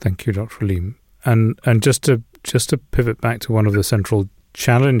 Thank you, Dr. Aleem. And just to pivot back to one of the central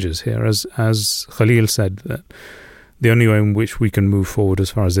challenges here, as Khalil said, that the only way in which we can move forward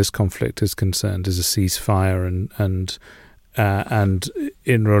as far as this conflict is concerned is a ceasefire, and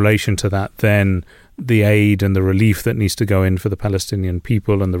in relation to that, then the aid and the relief that needs to go in for the Palestinian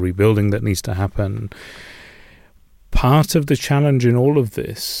people and the rebuilding that needs to happen. Part of the challenge in all of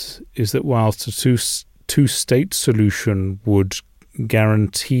this is that whilst a two-state solution would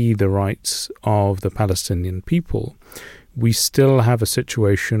guarantee the rights of the Palestinian people, we still have a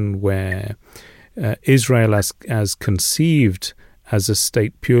situation where Israel, as conceived as a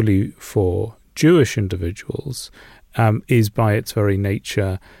state purely for Jewish individuals, is by its very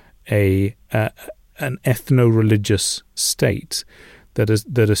nature an ethno-religious state that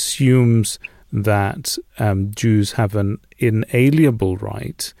assumes that Jews have an inalienable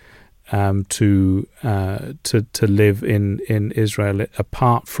right to live in Israel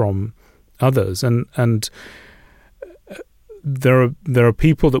apart from others, and there are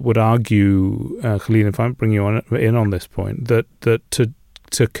people that would argue, Khalil, if I bring you in on this point, that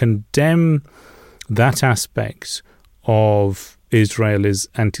to condemn that aspect of Israel is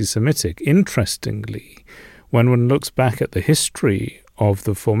anti-Semitic. Interestingly, when one looks back at the history of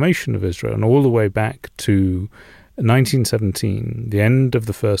the formation of Israel, and all the way back to 1917, the end of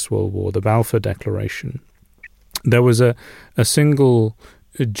the First World War, the Balfour Declaration, there was a single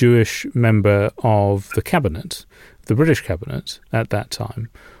Jewish member of the cabinet, the British cabinet at that time,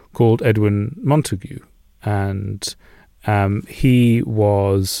 called Edwin Montagu, and he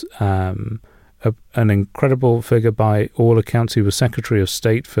was an incredible figure by all accounts. He was Secretary of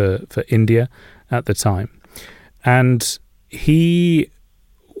State for India at the time, and he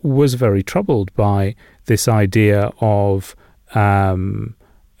was very troubled by this idea of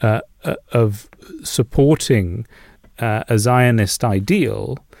supporting a Zionist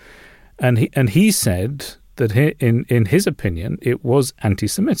ideal, and he said that in his opinion it was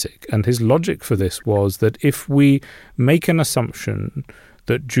anti-Semitic, and his logic for this was that if we make an assumption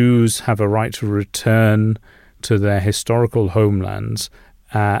that Jews have a right to return to their historical homelands,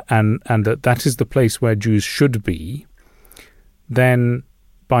 and that is the place where Jews should be, then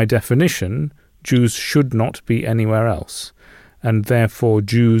by definition Jews should not be anywhere else, and therefore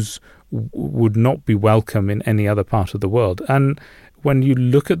Jews would not be welcome in any other part of the world. And when you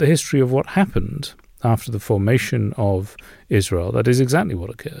look at the history of what happened after the formation of Israel, that is exactly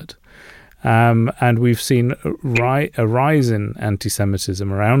what occurred. And we've seen a rise in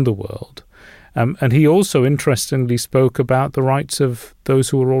anti-Semitism around the world. And he also interestingly spoke about the rights of those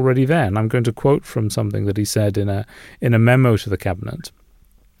who were already there. And I'm going to quote from something that he said in a memo to the cabinet.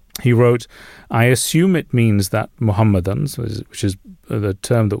 He wrote, "I assume it means that Mohammedans," which is the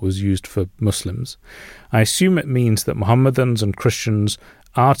term that was used for Muslims, "I assume it means that Mohammedans and Christians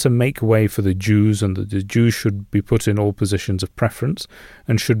are to make way for the Jews, and that the Jews should be put in all positions of preference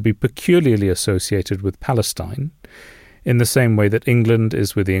and should be peculiarly associated with Palestine, in the same way that England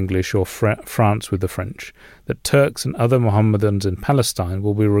is with the English or France with the French, that Turks and other Mohammedans in Palestine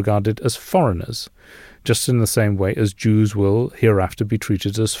will be regarded as foreigners, just in the same way as Jews will hereafter be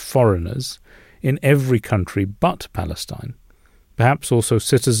treated as foreigners in every country but Palestine. Perhaps also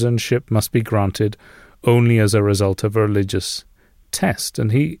citizenship must be granted only as a result of a religious test.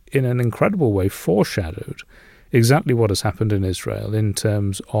 And he, in an incredible way, foreshadowed exactly what has happened in Israel in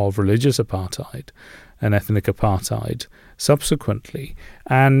terms of religious apartheid and ethnic apartheid subsequently.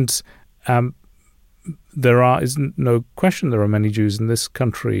 And there is no question there are many Jews in this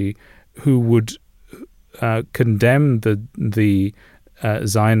country who would condemn the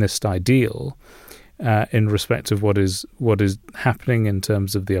Zionist ideal in respect of what is happening in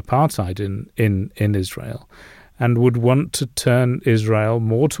terms of the apartheid in Israel, and would want to turn Israel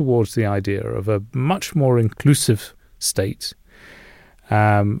more towards the idea of a much more inclusive state,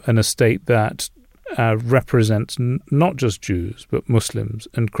 and a state that represents not just Jews but Muslims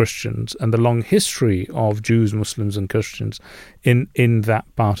and Christians, and the long history of Jews, Muslims and Christians in that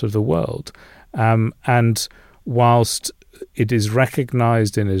part of the world. And whilst it is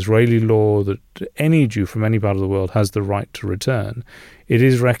recognized in Israeli law that any Jew from any part of the world has the right to return, it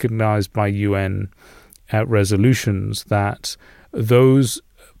is recognized by UN resolutions that those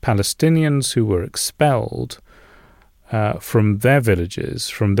Palestinians who were expelled from their villages,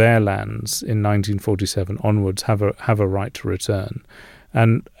 from their lands in 1947 onwards, have a right to return.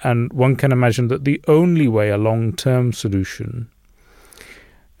 And one can imagine that the only way a long-term solution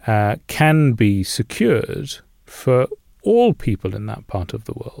can be secured for all people in that part of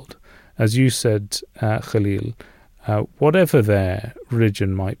the world, as you said, Khalil, whatever their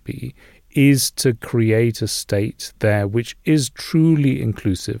religion might be, is to create a state there which is truly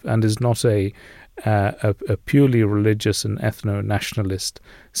inclusive and is not a purely religious and ethno-nationalist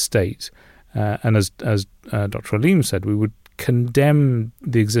state. And as Dr. Aleem said, we would condemn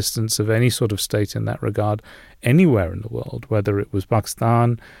the existence of any sort of state in that regard anywhere in the world, whether it was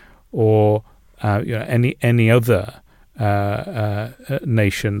Pakistan or any other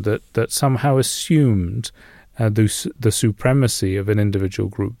nation that somehow assumed the supremacy of an individual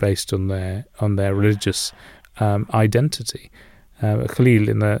group based on their religious identity. Khalil,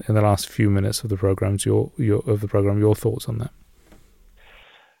 in the last few minutes of the program, your thoughts on that?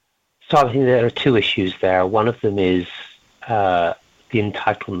 So I think there are two issues there. One of them is the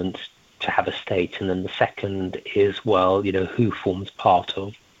entitlement to have a state, and then the second is, who forms part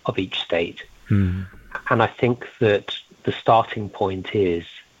of each state. And I think that the starting point is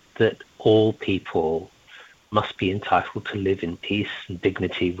that all people must be entitled to live in peace and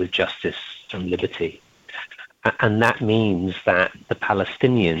dignity with justice and liberty. And that means that the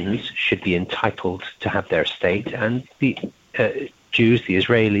Palestinians should be entitled to have their state, and the Jews, the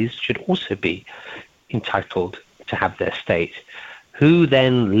Israelis, should also be entitled to have their state. Who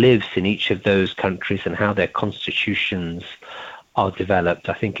then lives in each of those countries and how their constitutions are developed,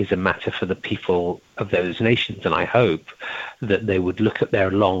 I think, is a matter for the people of those nations. And I hope that they would look at their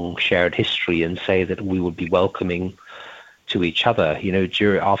long shared history and say that we would be welcoming to each other.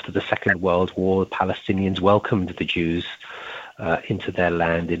 After the Second World War, the Palestinians welcomed the Jews into their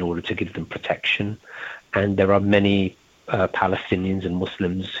land in order to give them protection. And there are many Palestinians and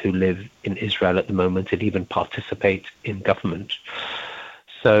Muslims who live in Israel at the moment and even participate in government.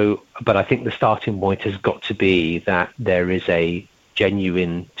 But I think the starting point has got to be that there is a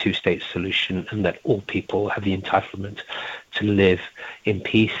genuine two-state solution, and that all people have the entitlement to live in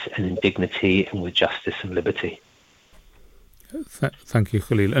peace and in dignity and with justice and liberty. Thank you,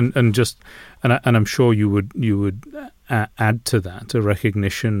 Khalil. And I'm sure you would add to that a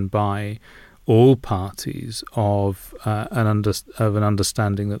recognition by all parties of an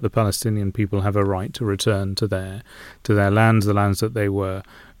understanding that the Palestinian people have a right to return to their lands, the lands that they were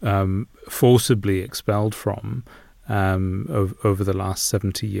forcibly expelled from over the last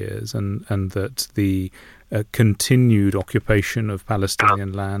 70 years, and that the continued occupation of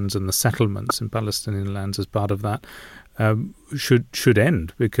Palestinian lands and the settlements in Palestinian lands as part of that should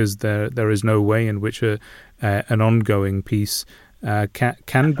end, because there is no way in which an ongoing peace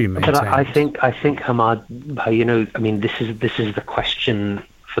can be maintained. But I think Hamad, this is the question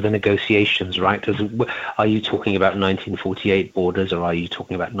for the negotiations, right? Are you talking about 1948 borders, or are you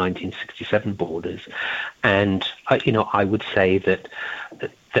talking about 1967 borders? And I would say that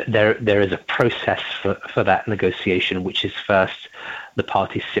there is a process for that negotiation, which is first the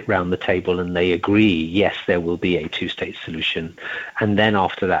parties sit round the table and they agree, yes, there will be a two-state solution. And then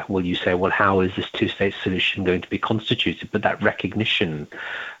after that, will you say, well, how is this two-state solution going to be constituted? But that recognition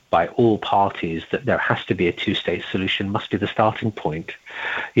by all parties that there has to be a two-state solution must be the starting point,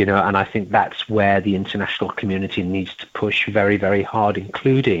 and I think that's where the international community needs to push very, very hard,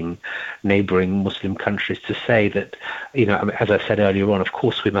 including neighboring Muslim countries, to say that, as I said earlier on, of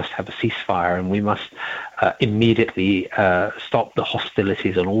course we must have a ceasefire and we must immediately stop the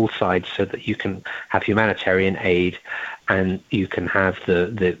hostilities on all sides so that you can have humanitarian aid and you can have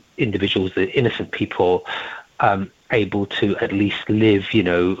the individuals, the innocent people, able to at least live,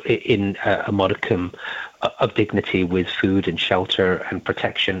 in a modicum of dignity with food and shelter and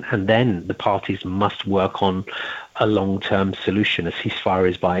protection. And then the parties must work on a long-term solution. A ceasefire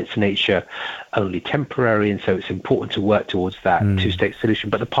is by its nature only temporary, and so it's important to work towards that two-state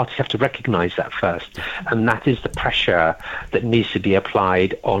solution. But the parties have to recognize that first. And that is the pressure that needs to be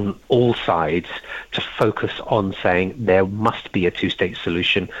applied on all sides to focus on saying there must be a two-state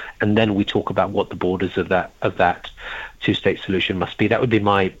solution. And then we talk about what the borders of that two-state solution must be. That would be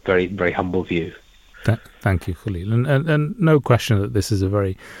my very, very humble view. Thank you, Khalil. And no question that this is a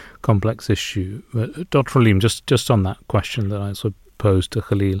very complex issue. But Dr. Aleem, just on that question that I sort of posed to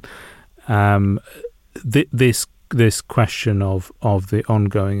Khalil, this question of the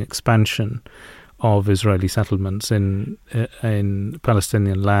ongoing expansion of Israeli settlements in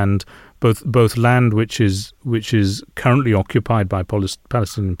Palestinian land, both land which is currently occupied by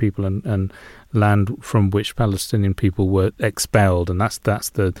Palestinian people and land from which Palestinian people were expelled, and that's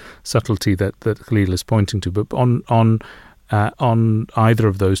the subtlety that Khalil is pointing to. But on either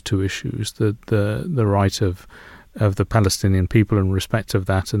of those two issues, the right of the Palestinian people in respect of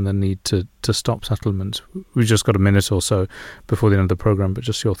that and the need to stop settlements, we've just got a minute or so before the end of the program, but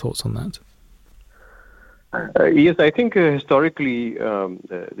just your thoughts on that. Yes, I think historically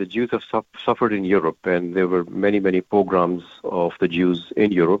the Jews have suffered in Europe, and there were many, many pogroms of the Jews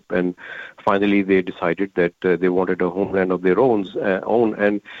in Europe, and finally they decided that they wanted a homeland of their own,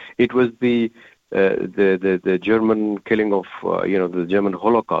 and it was the German killing of the German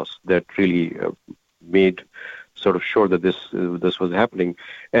Holocaust that really made sort of sure that this was happening.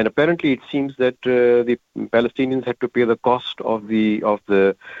 And apparently it seems that the Palestinians had to pay the cost of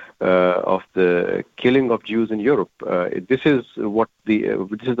the killing of Jews in Europe. This is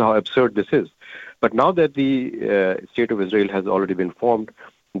how absurd this is. But now that the State of Israel has already been formed,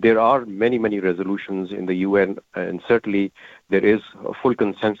 there are many, many resolutions in the UN, and certainly there is a full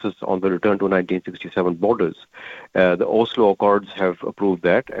consensus on the return to 1967 borders. The Oslo Accords have approved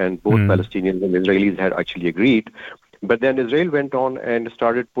that, and both Palestinians and Israelis had actually agreed. But then Israel went on and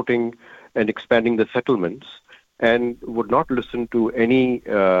started putting and expanding the settlements and would not listen to any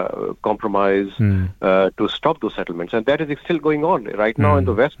compromise to stop those settlements. And that is still going on. Right now in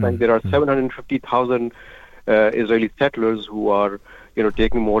the West Bank, there are 750,000 Israeli settlers who are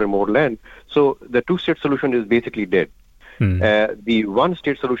taking more and more land. So the two-state solution is basically dead. The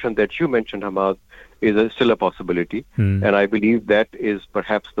one-state solution that you mentioned, Hamad, is still a possibility. And I believe that is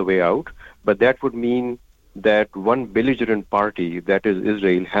perhaps the way out. But that would mean that one belligerent party, that is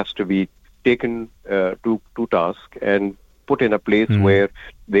Israel, has to be taken to task and put in a place where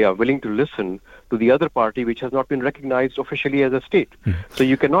they are willing to listen to the other party, which has not been recognized officially as a state. So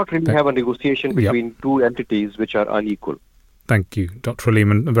you cannot really have a negotiation between two entities which are unequal. Thank you, Dr.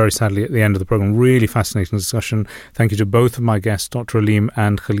 Aleem. And very sadly, at the end of the program, really fascinating discussion. Thank you to both of my guests, Dr. Aleem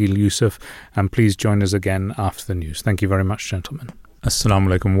and Khalil Youssef. And please join us again after the news. Thank you very much, gentlemen. Assalamu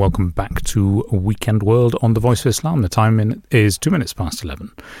alaikum. Welcome back to Weekend World on The Voice of Islam. The time is 2 minutes past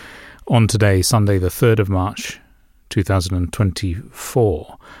 11. On today, Sunday, the 3rd of March,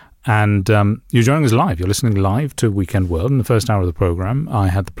 2024. And you're joining us live. You're listening live to Weekend World. In the first hour of the program, I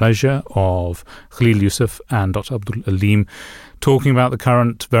had the pleasure of Khalil Youssef and Dr. Abdul Aleem talking about the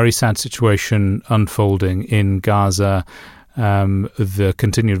current very sad situation unfolding in Gaza, the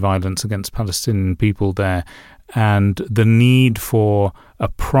continued violence against Palestinian people there, and the need for a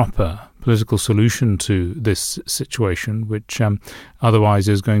proper political solution to this situation, which otherwise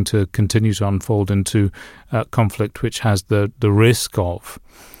is going to continue to unfold into conflict which has the risk of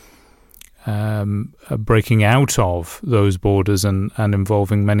breaking out of those borders and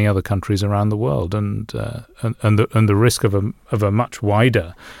involving many other countries around the world, and the risk of a much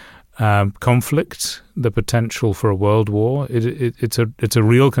wider conflict, the potential for a world war. It's a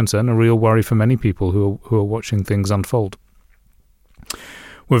real concern, a real worry for many people who are watching things unfold.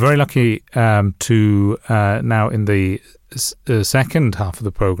 We're very lucky to now in the second half of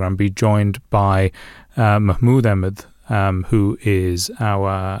the program be joined by Mahmoud Ahmed, who is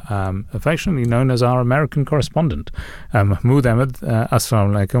our affectionately known as our American correspondent. Mahmoud Ahmed,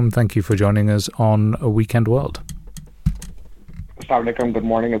 Assalamu alaikum. Thank you for joining us on A Weekend World. Assalamu alaikum. Good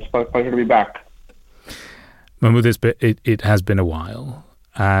morning. It's a pleasure to be back. Mahmoud, it has been a while,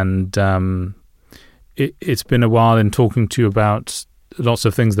 and it's been a while in talking to you about lots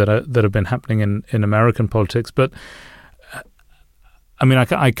of things that have been happening in American politics. But I mean,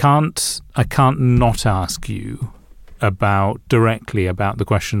 I can't not ask you directly about the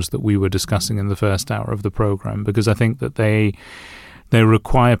questions that we were discussing in the first hour of the program, because I think that they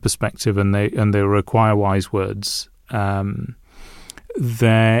require perspective and they require wise words.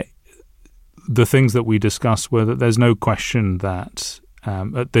 The things that we discussed were that there's no question that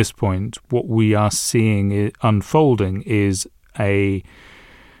at this point what we are seeing unfolding is a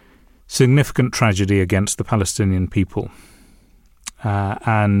significant tragedy against the Palestinian people,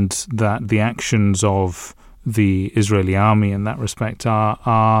 and that the actions of the Israeli army in that respect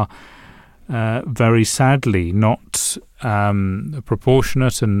are very sadly not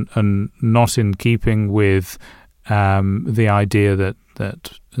proportionate and not in keeping with the idea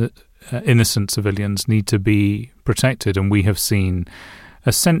that innocent civilians need to be protected. And we have seen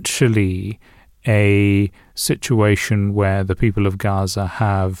essentially a situation where the people of Gaza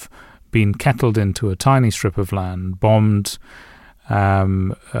have been kettled into a tiny strip of land, bombed,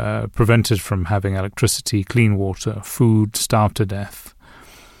 prevented from having electricity, clean water, food, starved to death.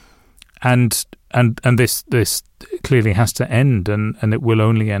 And this clearly has to end, and it will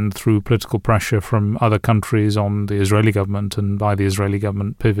only end through political pressure from other countries on the Israeli government, and by the Israeli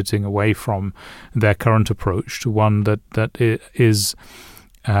government pivoting away from their current approach to one that is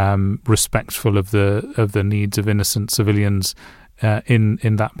respectful of the needs of innocent civilians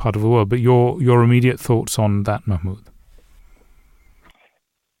in that part of the world. But your immediate thoughts on that, Mahmoud?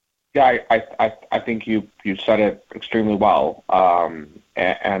 Yeah, I think you said it extremely well,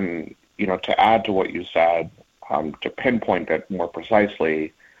 and to add to what you said, to pinpoint it more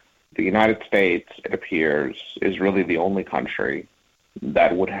precisely, the United States, it appears, is really the only country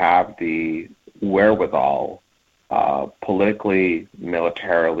that would have the wherewithal, politically,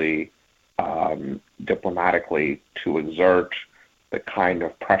 militarily, diplomatically, to exert the kind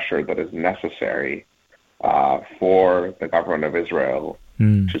of pressure that is necessary for the government of Israel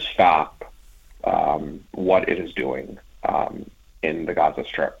to stop what it is doing in the Gaza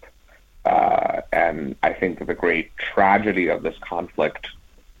Strip. And I think that the great tragedy of this conflict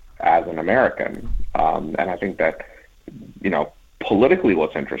as an American, and I think that, politically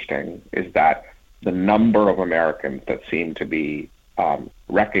what's interesting is that the number of Americans that seem to be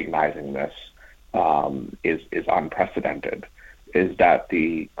recognizing this is unprecedented, is that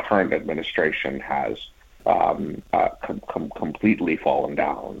the current administration has completely fallen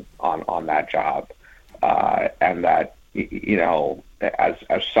down on that job, and that,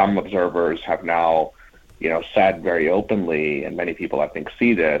 as some observers have now, said very openly, and many people I think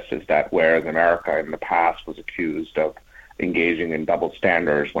see this, is that whereas America in the past was accused of engaging in double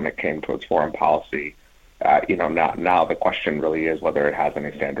standards when it came to its foreign policy, now the question really is whether it has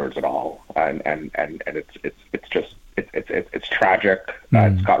any standards at all, and it's tragic,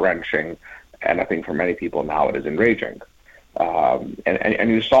 it's gut-wrenching, and I think for many people now it is enraging. And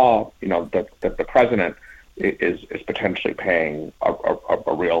you saw, that the president is potentially paying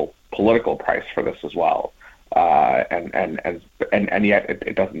a real political price for this as well, and yet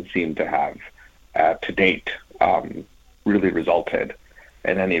it doesn't seem to have to date really resulted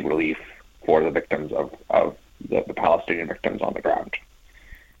in any relief for the victims of the Palestinian victims on the ground.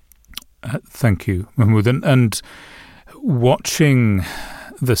 Thank you, Mahmoud. And watching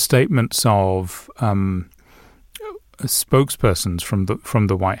the statements of spokespersons from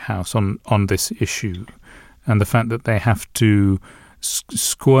the White House on this issue, and the fact that they have to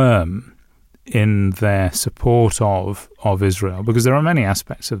squirm in their support of Israel, because there are many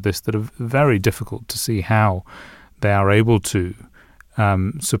aspects of this that are very difficult to see how they are able to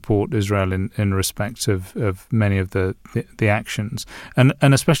support Israel in respect of many of the actions, and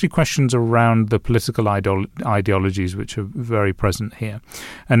especially questions around the political ideologies which are very present here.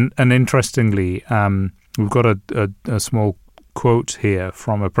 And interestingly, we've got a small quote here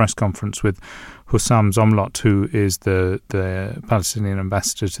from a press conference with Hussam Zomlot, who is the Palestinian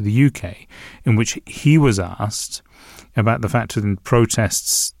ambassador to the UK, in which he was asked about the fact that in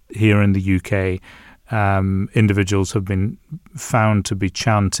protests here in the UK, individuals have been found to be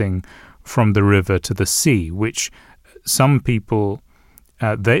chanting from the river to the sea, which some people,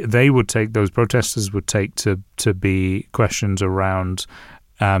 they would take, those protesters would take to be questions around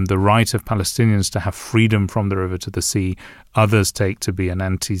the right of Palestinians to have freedom from the river to the sea. Others take to be an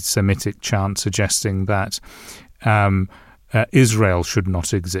anti-Semitic chant suggesting that Israel should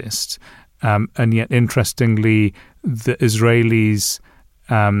not exist. And yet, interestingly, the Israelis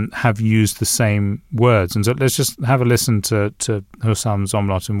have used the same words. And so let's just have a listen to Hussam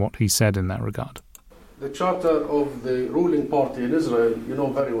Zomlot and what he said in that regard. The charter of the ruling party in Israel, you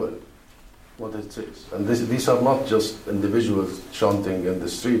know very well what it says. And these are not just individuals chanting in the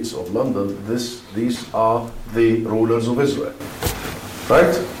streets of London. These are the rulers of Israel.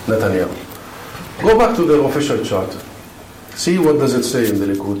 Right? Netanyahu. Go back to their official charter. See what does it say in the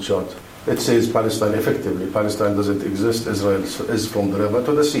Likud charter. It says Palestine effectively. Palestine doesn't exist. Israel is from the river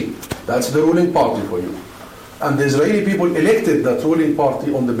to the sea. That's the ruling party for you. And the Israeli people elected that ruling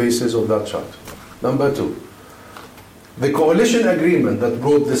party on the basis of that charter. Number two, the coalition agreement that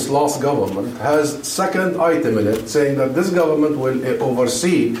brought this last government has second item in it saying that this government will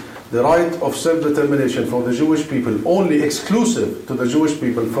oversee the right of self-determination for the Jewish people, only exclusive to the Jewish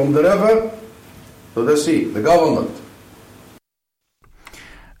people from the river to the sea, the government.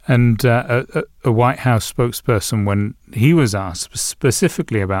 And a White House spokesperson, when he was asked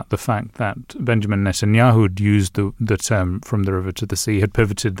specifically about the fact that Benjamin Netanyahu had used the term from the river to the sea, had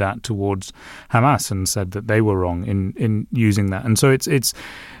pivoted that towards Hamas and said that they were wrong in using that. And so it's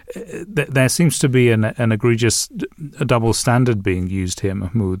there seems to be an egregious double standard being used here,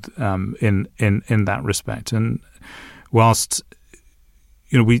 Mahmoud, in that respect. And whilst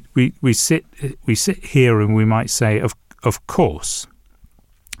we sit here and we might say of course.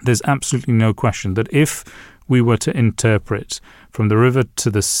 There's absolutely no question that if we were to interpret from the river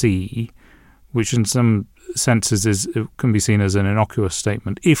to the sea, which in some senses can be seen as an innocuous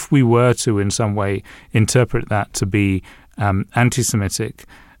statement, if we were to in some way interpret that to be anti-Semitic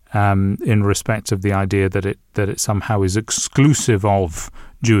in respect of the idea that it somehow is exclusive of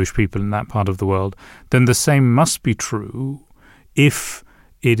Jewish people in that part of the world, then the same must be true if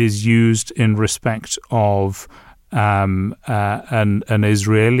it is used in respect of an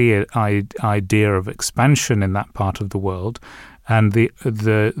Israeli idea of expansion in that part of the world, and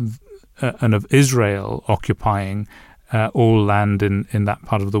and of Israel occupying all land in that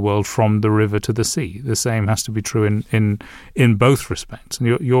part of the world from the river to the sea. The same has to be true in both respects. And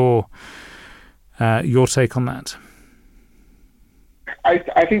your take on that?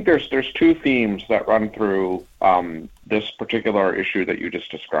 I think there's two themes that run through this particular issue that you just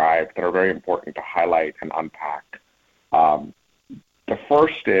described that are very important to highlight and unpack. The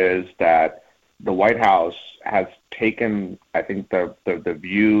first is that the White House has taken, I think, the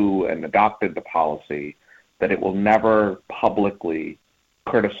view and adopted the policy that it will never publicly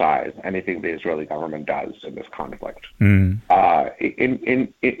criticize anything the Israeli government does in this conflict.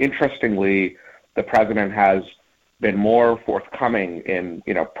 Interestingly, the president has been more forthcoming in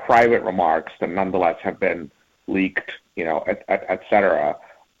private remarks that nonetheless have been leaked, et cetera.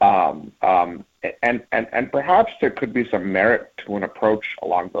 And perhaps there could be some merit to an approach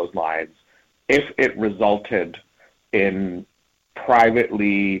along those lines if it resulted in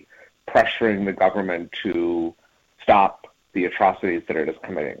privately pressuring the government to stop the atrocities that it is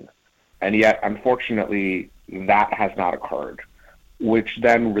committing. And yet, unfortunately, that has not occurred, which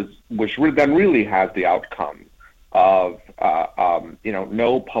then really has the outcome of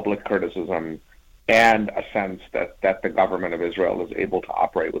no public criticism and a sense that the government of Israel is able to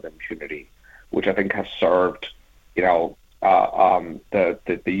operate with impunity, which I think has served, the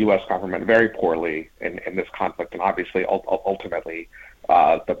U.S. government very poorly in this conflict, and obviously ultimately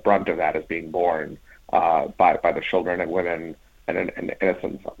the brunt of that is being borne by the children and women and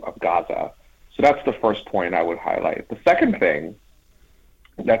innocents of Gaza. So that's the first point I would highlight. The second thing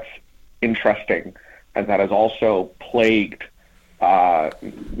that's interesting and that has also plagued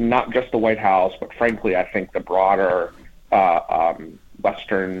not just the White House, but frankly, I think the broader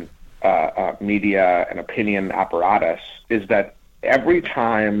Western media and opinion apparatus is that every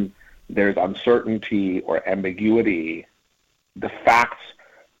time there's uncertainty or ambiguity, the facts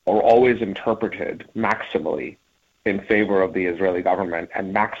are always interpreted maximally in favor of the Israeli government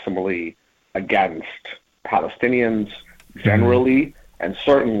and maximally against Palestinians generally, and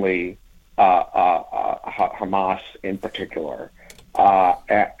certainly Hamas in particular.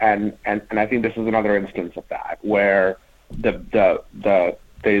 And I think this is another instance of that, where the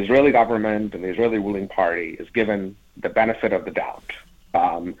Israeli government and the Israeli ruling party is given the benefit of the doubt,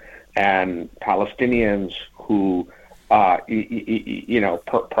 and Palestinians who,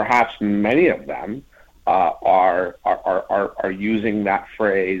 perhaps many of them are using that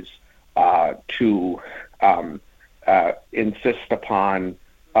phrase to insist upon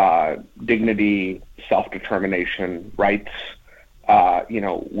dignity, self-determination, rights,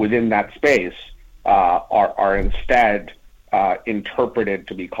 within that space, are instead interpreted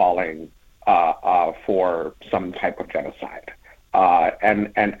to be calling for some type of genocide.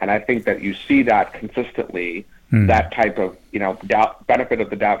 And I think that you see that consistently, that type of benefit of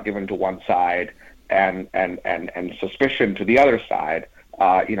the doubt given to one side and suspicion to the other side,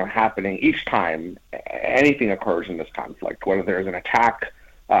 happening each time anything occurs in this conflict, whether there's an attack,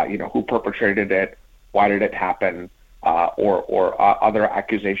 who perpetrated it, why did it happen, or other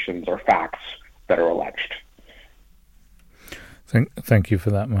accusations or facts that are alleged. Thank you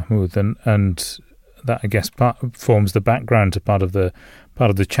for that, Mahmoud, and that, I guess, forms the background to part of the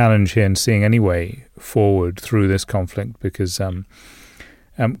challenge here in seeing any way forward through this conflict, because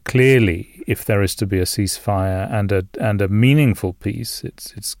clearly, if there is to be a ceasefire and a meaningful peace,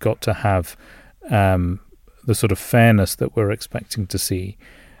 it's got to have the sort of fairness that we're expecting to see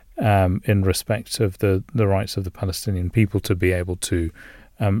in respect of the rights of the Palestinian people to be able to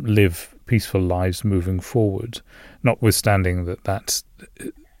live peaceful lives moving forward, notwithstanding that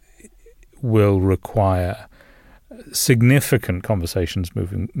will require significant conversations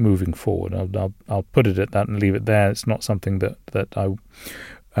moving forward. I'll put it at that and leave it there. It's not something that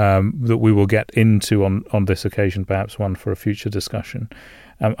we will get into on this occasion, perhaps one for a future discussion.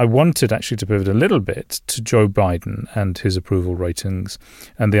 I wanted actually to pivot a little bit to Joe Biden and his approval ratings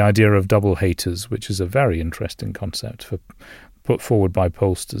and the idea of double haters, which is a very interesting concept put forward by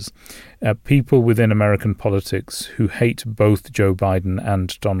pollsters. People within American politics who hate both Joe Biden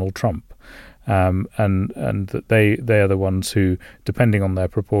and Donald Trump. And that they are the ones who, depending on their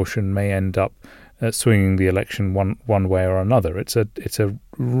proportion, may end up swinging the election one way or another. It's a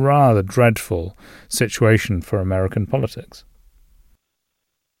rather dreadful situation for American politics.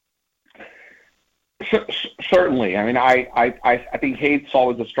 Certainly. I mean, I think hate's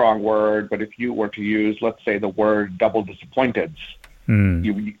always a strong word, but if you were to use, let's say, the word double disappointed,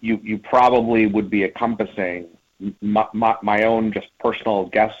 you probably would be encompassing my own just personal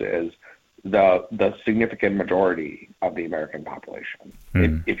guess is the significant majority of the American population.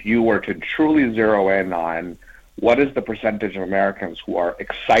 If you were to truly zero in on what is the percentage of Americans who are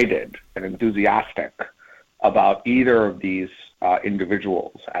excited and enthusiastic about either of these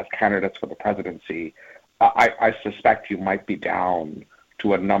individuals as candidates for the presidency, I suspect you might be down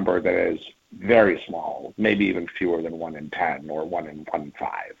to a number that is very small, maybe even fewer than 1 in 10 or 1 in 5.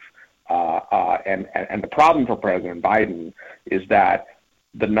 And the problem for President Biden is that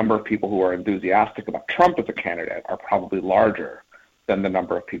the number of people who are enthusiastic about Trump as a candidate are probably larger than the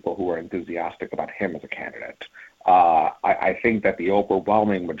number of people who are enthusiastic about him as a candidate. I think that the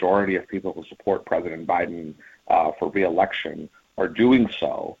overwhelming majority of people who support President Biden for re-election are doing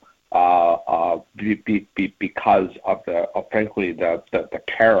so because of frankly the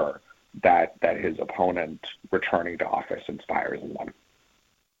terror that his opponent returning to office inspires in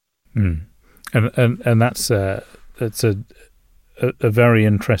them. And that's a very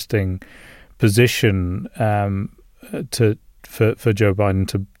interesting position for Joe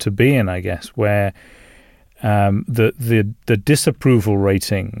Biden to be in, I guess, where the disapproval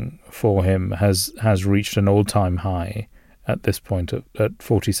rating for him has reached an all-time high at this point at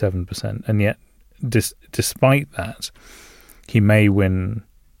 47%, and yet despite that, he may win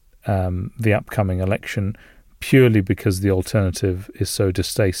the upcoming election purely because the alternative is so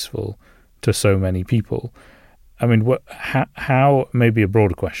distasteful to so many people. I mean, how maybe a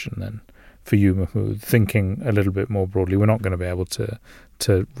broader question then for you, Mahmoud, thinking a little bit more broadly. We're not going to be able to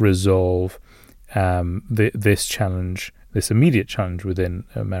resolve this challenge, this immediate challenge within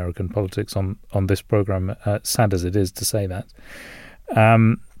American politics on this program, sad as it is to say that. A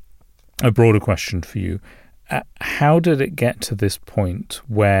broader question for you. How did it get to this point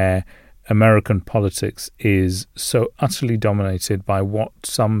where American politics is so utterly dominated by what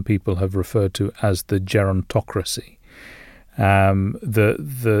some people have referred to as the gerontocracy?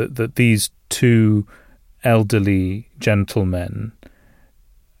 That these two elderly gentlemen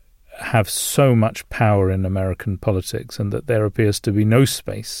have so much power in American politics, and that there appears to be no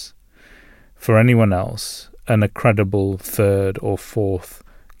space for anyone else and a credible third or fourth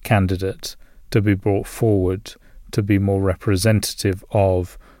candidate to be brought forward to be more representative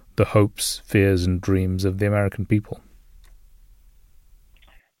of the hopes, fears, and dreams of the American people?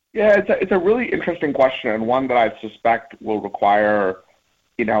 Yeah, it's a really interesting question, and one that I suspect will require,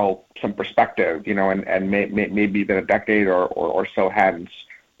 some perspective, and maybe even a decade or so hence,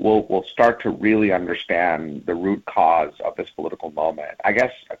 we'll start to really understand the root cause of this political moment. I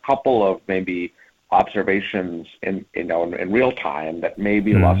guess a couple of maybe observations in real time that may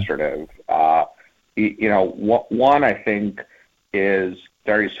be illustrative. One I think is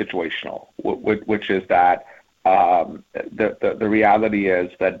very situational, which is that the reality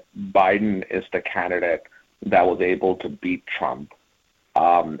is that Biden is the candidate that was able to beat Trump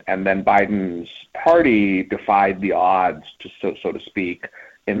And then Biden's party defied the odds, so to speak,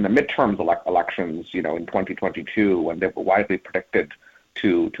 in the midterms elections, in 2022, when they were widely predicted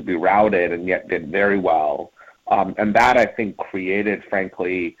to be routed and yet did very well. And that, I think, created,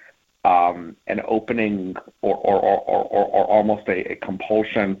 frankly, an opening or almost a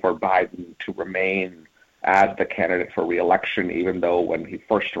compulsion for Biden to remain as the candidate for re-election, even though when he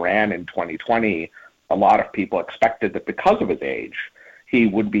first ran in 2020, a lot of people expected that because of his age, he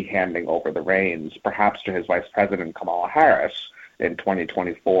would be handing over the reins, perhaps to his vice president, Kamala Harris, in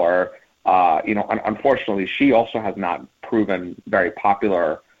 2024. Unfortunately, she also has not proven very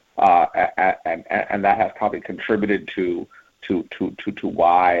popular, and that has probably contributed to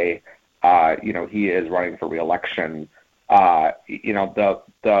why he is running for re-election. The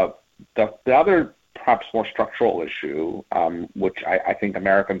other perhaps more structural issue, which I think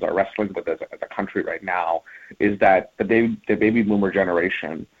Americans are wrestling with as a country right now, is that the baby boomer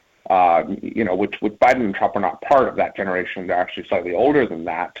generation, which Biden and Trump are not part of that generation. They're actually slightly older than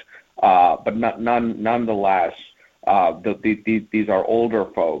that, but nonetheless, these are older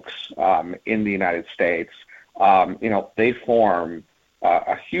folks in the United States. They form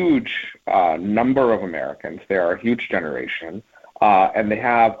a huge number of Americans. They're a huge generation, and they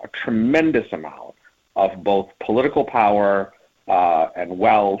have a tremendous amount of both political power and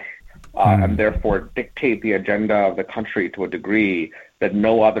wealth, and therefore dictate the agenda of the country to a degree that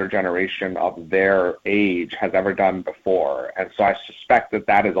no other generation of their age has ever done before. And so I suspect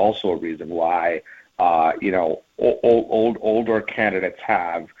that is also a reason why, older candidates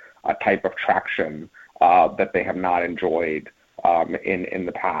have a type of traction that they have not enjoyed in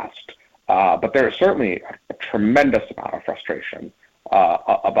the past. But there is certainly a tremendous amount of frustration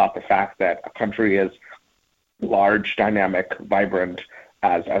about the fact that a country as large, dynamic, vibrant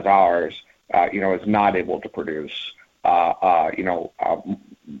as ours, is not able to produce, a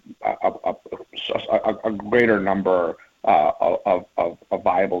greater number of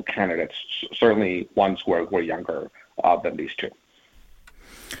viable candidates. Certainly, ones who are younger than these two.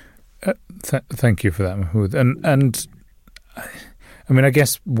 Thank you for that, Mahmood. And I mean, I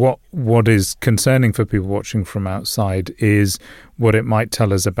guess what is concerning for people watching from outside is what it might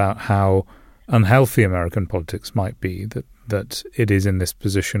tell us about how unhealthy American politics might be, that it is in this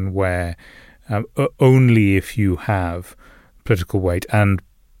position where only if you have political weight and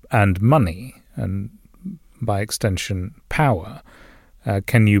money, and by extension power,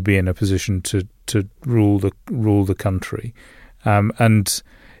 can you be in a position to rule the country, and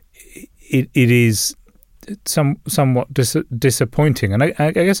it is somewhat disappointing, and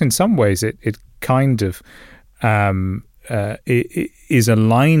I guess in some ways it kind of it is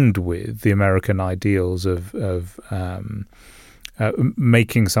aligned with the American ideals of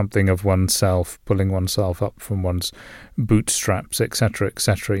making something of oneself, pulling oneself up from one's bootstraps, etc.,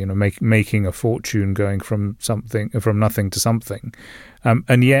 etc. Making a fortune, going from nothing to something,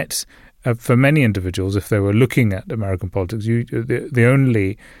 and yet for many individuals, if they were looking at American politics,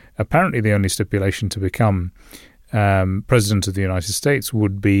 apparently the only stipulation to become president of the United States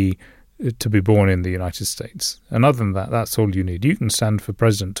would be to be born in the United States. And other than that, that's all you need. You can stand for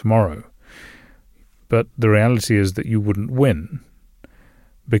president tomorrow, but the reality is that you wouldn't win,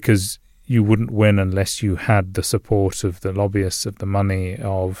 because you wouldn't win unless you had the support of the lobbyists, of the money,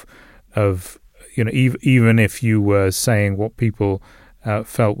 of even if you were saying what people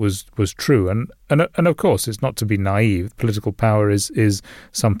felt was true, and of course it's not to be naive. Political power is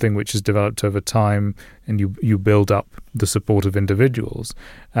something which is developed over time, and you build up the support of individuals.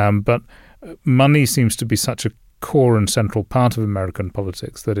 But money seems to be such a core and central part of American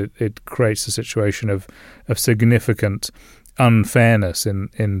politics that it creates a situation of significant unfairness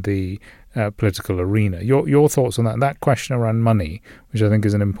in the political arena. Your thoughts on that question around money, which I think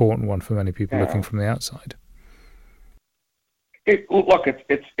is an important one for many people looking from the outside.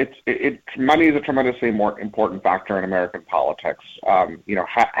 Money is a tremendously more important factor in American politics.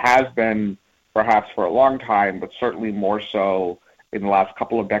 Has been perhaps for a long time, but certainly more so in the last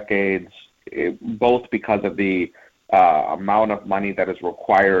couple of decades, both because of the amount of money that is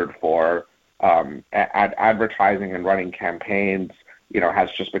required for advertising and running campaigns,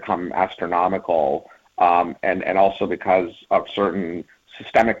 has just become astronomical, and also because of certain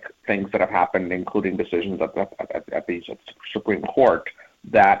systemic things that have happened, including decisions at the Supreme Court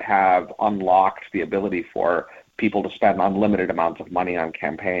that have unlocked the ability for people to spend unlimited amounts of money on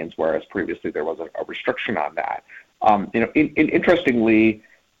campaigns, whereas previously there was a restriction on that. Interestingly,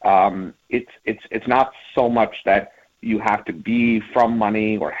 it's not so much that you have to be from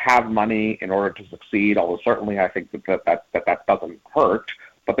money or have money in order to succeed, although certainly I think that doesn't hurt.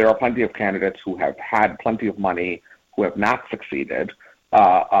 But there are plenty of candidates who have had plenty of money who have not succeeded.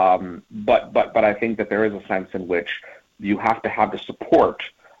 But I think that there is a sense in which you have to have the support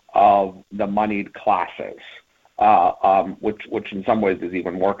of the moneyed classes, which in some ways is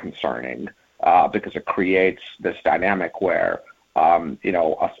even more concerning because it creates this dynamic where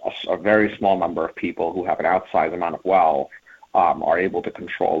a very small number of people who have an outsized amount of wealth are able to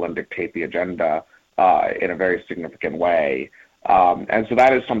control and dictate the agenda in a very significant way. And so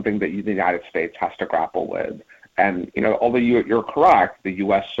that is something that the United States has to grapple with. And, although you're correct, the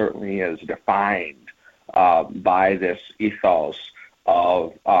U.S. certainly is defined by this ethos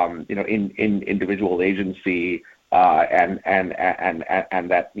of, in individual agency and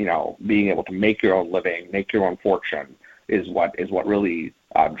that, being able to make your own living, make your own fortune is what really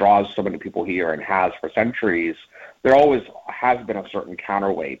draws so many people here and has for centuries. There always has been a certain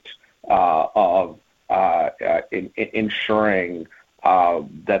counterweight of ensuring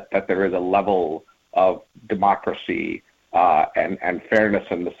that there is a level of democracy and fairness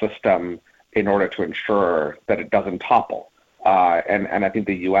in the system in order to ensure that it doesn't topple. And I think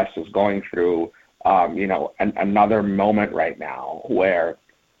the U.S. is going through, another moment right now where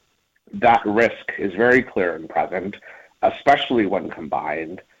that risk is very clear and present, especially when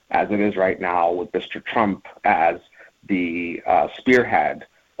combined, as it is right now, with Mr. Trump as the spearhead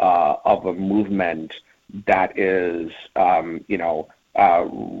of a movement that is,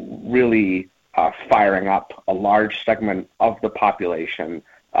 really firing up a large segment of the population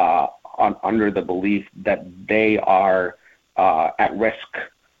under the belief that they are at risk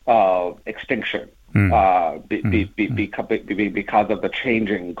of extinction because of the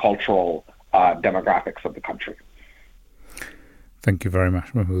changing cultural demographics of the country. Thank you very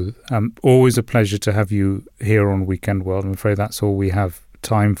much, Mahmoud. Always a pleasure to have you here on Weekend World. I'm afraid that's all we have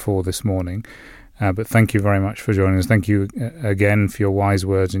time for this morning. But thank you very much for joining us. Thank you again for your wise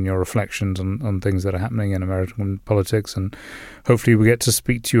words and your reflections on things that are happening in American politics. And hopefully we get to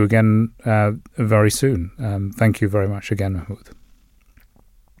speak to you again very soon. Thank you very much again, Mahmoud.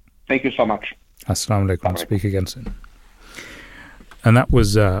 Thank you so much. Assalamu alaikum. Speak again soon. And that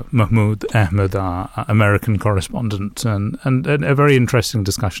was Mahmoud Ahmed, our American correspondent, and a very interesting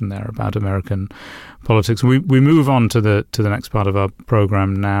discussion there about American politics. We move on to the next part of our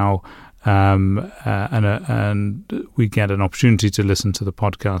program now, and we get an opportunity to listen to the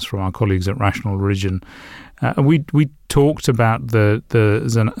podcast from our colleagues at Rational Religion. We talked about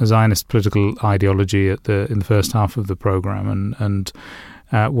the Zionist political ideology in the first half of the program and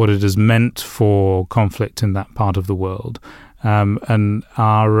what it has meant for conflict in that part of the world. And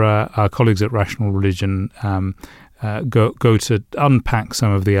our colleagues at Rational Religion go to unpack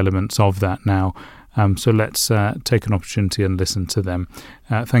some of the elements of that now. So let's take an opportunity and listen to them.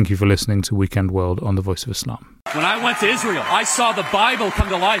 Thank you for listening to Weekend World on the Voice of Islam. When I went to Israel, I saw the Bible come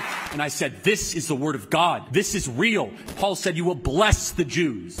to life, and I said, this is the word of God. This is real. Paul said, you will bless the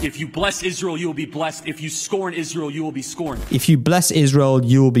Jews. If you bless Israel, you will be blessed. If you scorn Israel, you will be scorned. If you bless Israel,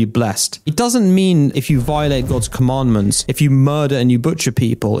 you will be blessed. It doesn't mean if you violate God's commandments, if you murder and you butcher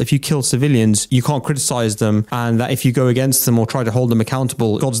people, if you kill civilians, you can't criticize them, and that if you go against them or try to hold them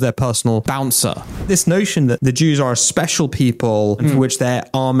accountable, God's their personal bouncer. This notion that the Jews are a special people for which they're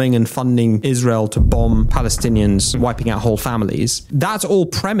arming and funding Israel to bomb Palestinians, wiping out whole families, that's all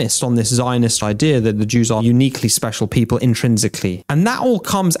premised on this Zionist idea that the Jews are uniquely special people intrinsically. And that all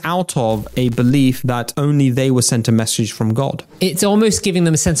comes out of a belief that only they were sent a message from God. It's almost giving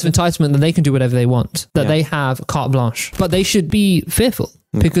them a sense of entitlement that they can do whatever they want, that they have carte blanche. But they should be fearful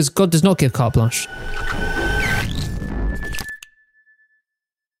because God does not give carte blanche.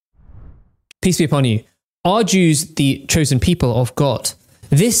 Peace be upon you. Are Jews the chosen people of God?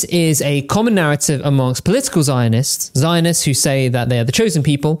 This is a common narrative amongst political Zionists who say that they are the chosen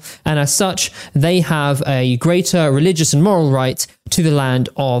people, and as such, they have a greater religious and moral right to the land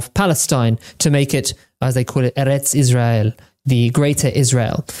of Palestine to make it, as they call it, Eretz Israel, the greater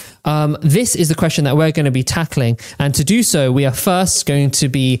Israel. This is the question that we're going to be tackling, and to do so, we are first going to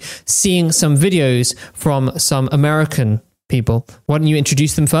be seeing some videos from some American people. Why don't you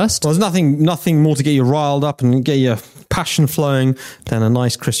introduce them first? Well, there's nothing more to get you riled up and get your passion flowing than a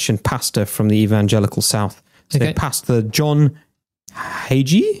nice Christian pastor from the evangelical South. So Pastor John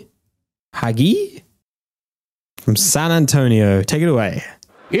Hagee from San Antonio. Take it away.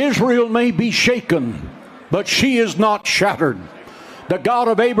 Israel may be shaken, but she is not shattered. The God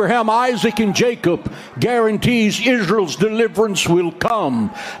of Abraham, Isaac, and Jacob guarantees Israel's deliverance will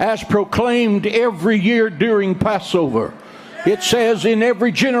come, as proclaimed every year during Passover. It says, in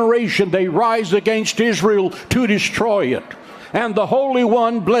every generation they rise against Israel to destroy it. and the Holy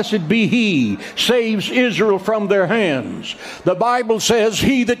One, blessed be He, saves Israel from their hands. The Bible says,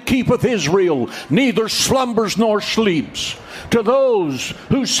 He that keepeth Israel neither slumbers nor sleeps. To those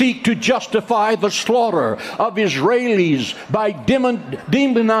who seek to justify the slaughter of Israelis by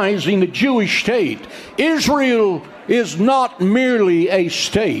demonizing the Jewish state, Israel is not merely a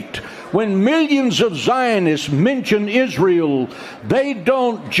state. When millions of Zionists mention Israel, they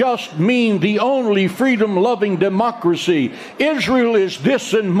don't just mean the only freedom-loving democracy. Israel is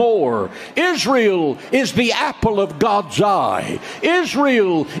this and more. Israel is the apple of God's eye.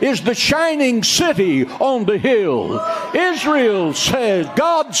 Israel is the shining city on the hill. Israel says,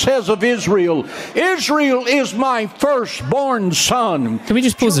 God says of Israel, Israel is my firstborn son. Can we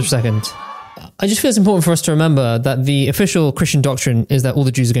just pause for a second? I just feel it's important for us to remember that the official Christian doctrine is that all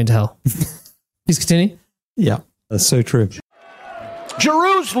the Jews are going to hell. Please continue. Yeah, that's so true.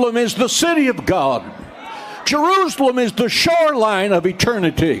 Jerusalem is the city of God. Jerusalem is the shoreline of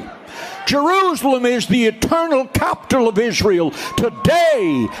eternity. Jerusalem is the eternal capital of Israel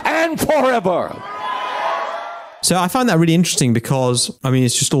today and forever. So I find that really interesting because, I mean,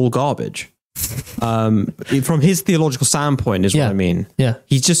 it's just all garbage. From his theological standpoint is what I mean. Yeah.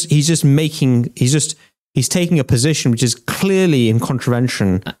 He's taking a position which is clearly in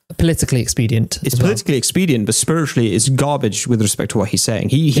contravention. Politically expedient. It's politically expedient, but spiritually it's garbage with respect to what he's saying.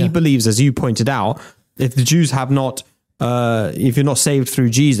 He believes, as you pointed out, if the Jews have not, if you're not saved through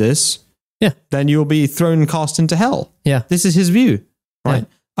Jesus, then you'll be thrown and cast into hell. Yeah. This is his view, right?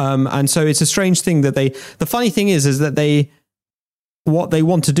 Yeah. And so it's a strange thing that the funny thing is that what they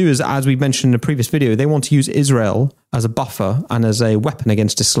want to do is, as we mentioned in a previous video, they want to use Israel as a buffer and as a weapon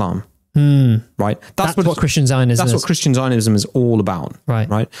against Islam. Right? That's what Christian Zionism is. That's what Christian Zionism is all about.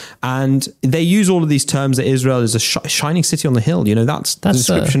 Right. And they use all of these terms that Israel is a shining city on the hill. You know, that's the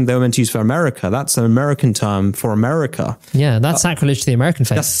description they were meant to use for America. That's an American term for America. Yeah, that's sacrilege to the American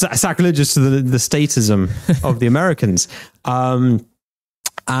faith. That's sacrilegious to the statism of the Americans.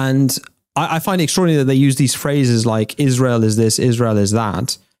 And I find it extraordinary that they use these phrases like Israel is this, Israel is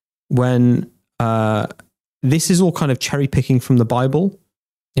that, when this is all kind of cherry picking from the Bible.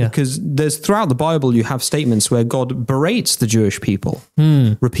 Yeah. Because throughout the Bible, you have statements where God berates the Jewish people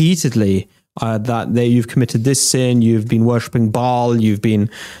repeatedly, that you've committed this sin, you've been worshipping Baal, you've been,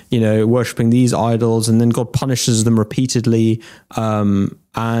 worshipping these idols, and then God punishes them repeatedly.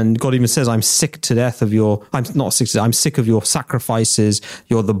 And God even says, I'm sick of your sacrifices,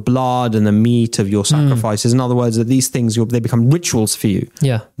 you're the blood and the meat of your sacrifices. In other words, that these things, they become rituals for you.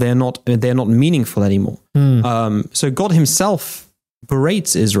 Yeah. They're not meaningful anymore. So God himself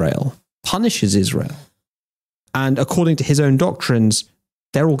berates Israel, punishes Israel. And according to his own doctrines,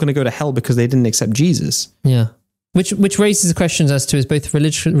 they're all going to go to hell because they didn't accept Jesus. Yeah. Which raises questions as to his both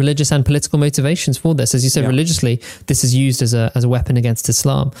religious and political motivations for this. As you said, religiously, this is used as a weapon against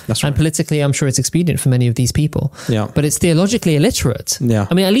Islam. That's right. And politically, I'm sure it's expedient for many of these people. Yeah. But it's theologically illiterate. Yeah.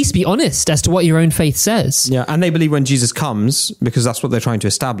 I mean, at least be honest as to what your own faith says. Yeah. And they believe when Jesus comes, because that's what they're trying to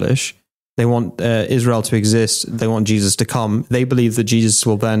establish, they want Israel to exist. They want Jesus to come. They believe that Jesus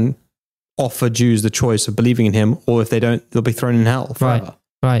will then offer Jews the choice of believing in him, or if they don't, they'll be thrown in hell forever.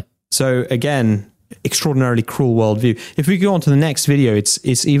 Right. So again, extraordinarily cruel worldview. If we go on to the next video,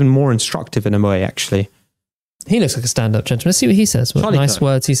 it's even more instructive in a way, actually. He looks like a stand-up gentleman. Let's see what he says. What nice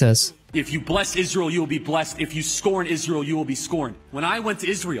words he says. If you bless Israel, you will be blessed. If you scorn Israel, you will be scorned. When I went to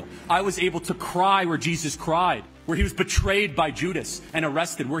Israel, I was able to cry where Jesus cried, where he was betrayed by Judas and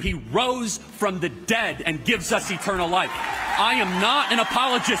arrested, where he rose from the dead and gives us eternal life. I am not an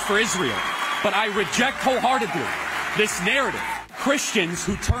apologist for Israel, but I reject wholeheartedly this narrative. Christians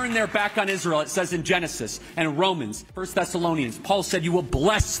who turn their back on Israel, it says in Genesis and Romans, 1 Thessalonians, Paul said, you will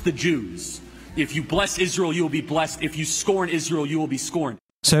bless the Jews. If you bless Israel, you will be blessed. If you scorn Israel, you will be scorned.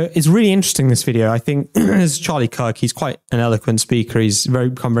 So it's really interesting, this video. I think this is Charlie Kirk. He's quite an eloquent speaker. He's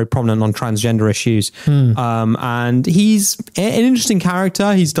become very prominent on transgender issues. And he's an interesting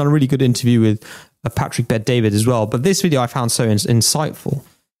character. He's done a really good interview with Patrick Bet-David as well. But this video I found so insightful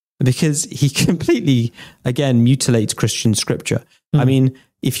because he completely, again, mutilates Christian scripture. I mean,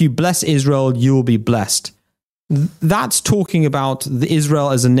 if you bless Israel, you will be blessed. That's talking about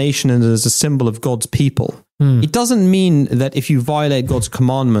Israel as a nation and as a symbol of God's people. It doesn't mean that if you violate God's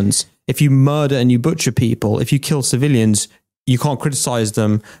commandments, if you murder and you butcher people, if you kill civilians, you can't criticize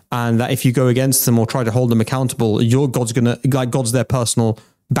them, and that if you go against them or try to hold them accountable, God's their personal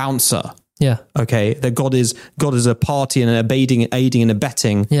bouncer. Yeah. Okay. That God is a party and aiding and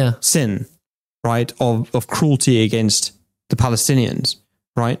abetting sin, right? Of cruelty against the Palestinians,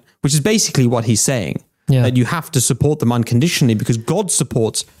 right? Which is basically what he's saying. Yeah. That you have to support them unconditionally because God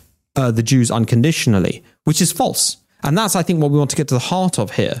supports the Jews unconditionally, which is false. And that's, I think, what we want to get to the heart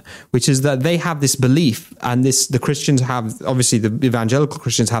of here, which is that they have this belief, and the Christians have, obviously the evangelical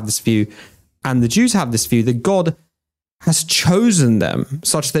Christians have this view, and the Jews have this view that God has chosen them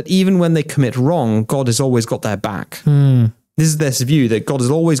such that even when they commit wrong, God has always got their back. This is this view that God has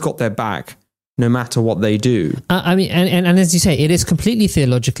always got their back, no matter what they do. I mean, and as you say, it is completely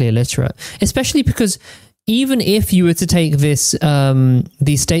theologically illiterate, especially because even if you were to take this,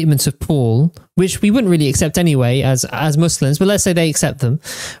 these statements of Paul, which we wouldn't really accept anyway as Muslims, but let's say they accept them,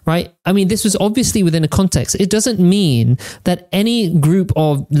 right? I mean, this was obviously within a context. It doesn't mean that any group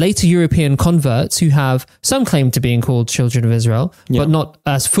of later European converts who have some claim to being called children of Israel, but not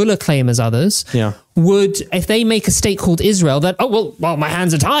as full a claim as others, would, if they make a state called Israel, that, well, my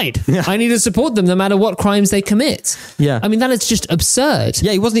hands are tied. I need to support them no matter what crimes they commit. I mean, that is just absurd.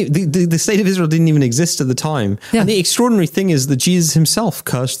 He wasn't, the state of Israel didn't even exist at the time. And the extraordinary thing is that Jesus himself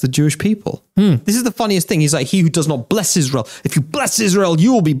cursed the Jewish people. This is the funniest thing. He's like, he who does not bless Israel, if you bless Israel,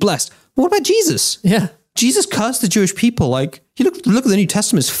 you will be blessed. What about Jesus? Jesus cursed the Jewish people. Like, you look at the New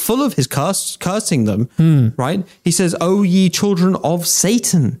Testament, it's full of his cursing them, right? He says, "O ye children of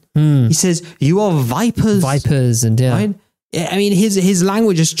Satan." He says, "You are vipers." And right? I mean, his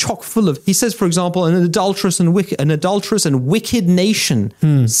language is chock full of. He says, for example, an adulterous and wicked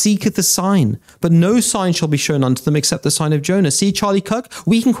nation seeketh a sign, but no sign shall be shown unto them except the sign of Jonah. See, Charlie Kirk,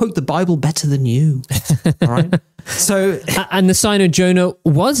 we can quote the Bible better than you. All right. So, and the sign of Jonah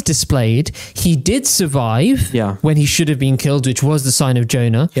was displayed. He did survive when he should have been killed, which was the sign of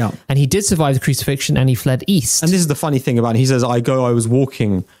Jonah. And he did survive the crucifixion, and he fled east. And this is the funny thing about it. He says, I was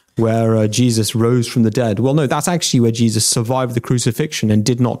walking where Jesus rose from the dead. Well, no, that's actually where Jesus survived the crucifixion and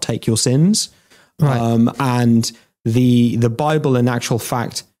did not take your sins. And the Bible, in actual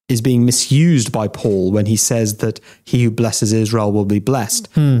fact, is being misused by Paul when he says that he who blesses Israel will be blessed.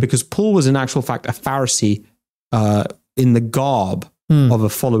 Because Paul was, in actual fact, a Pharisee in the garb of a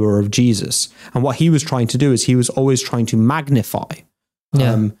follower of Jesus. And what he was trying to do is he was always trying to magnify the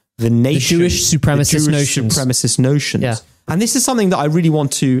nation, the Jewish supremacist notions. And this is something that I really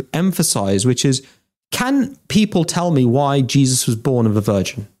want to emphasize, which is, can people tell me why Jesus was born of a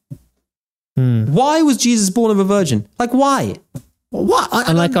virgin? Why was Jesus born of a virgin? Like, why? What?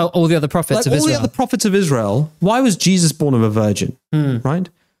 Unlike all the other prophets of Israel. All the other prophets of Israel, why was Jesus born of a virgin? Right?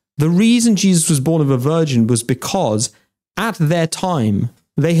 The reason Jesus was born of a virgin was because at their time,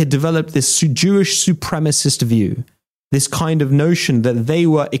 they had developed this Jewish supremacist view, this kind of notion that they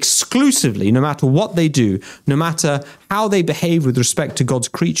were exclusively, no matter what they do, no matter how they behave with respect to God's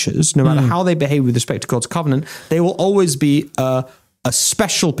creatures, no matter how they behave with respect to God's covenant, they will always be a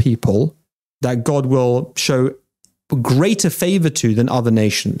special people that God will show greater favor to than other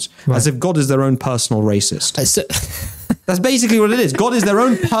nations, as if God is their own personal racist. That's basically what it is. God is their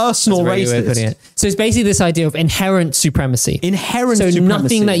own personal racist. So it's basically this idea of inherent supremacy. So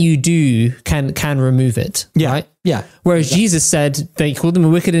nothing that you do can remove it. Right? Whereas Jesus said they called them a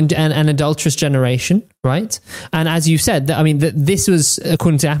wicked and adulterous generation, right? And as you said, I mean, this was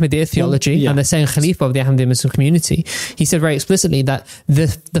according to Ahmadiyya theology and the Sayyid Khalifa of the Ahmadiyya Muslim community. He said very explicitly that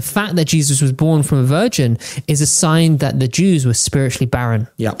the fact that Jesus was born from a virgin is a sign that the Jews were spiritually barren.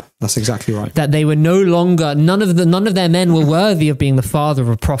 Yep, that's exactly right. That they were no longer, none of their men were worthy of being the father of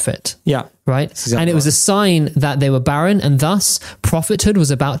a prophet. Right? Exactly. And it was a sign that they were barren, and thus prophethood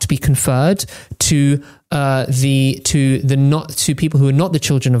was about to be conferred to people who are not the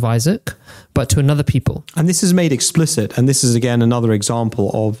children of Isaac, but to another people. And this is made explicit, and this is again another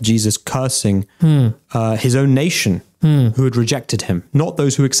example of Jesus cursing his own nation who had rejected him, not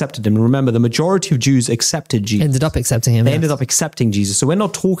those who accepted him. And remember, the majority of Jews accepted Jesus. Ended up accepting him. They ended up accepting Jesus. So we're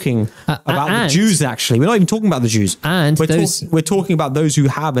not talking about the Jews, actually. We're not even talking about the Jews. And we're talking about those who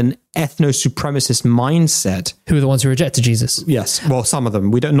have an ethno-supremacist mindset. Who are the ones who rejected Jesus? Yes. Well, some of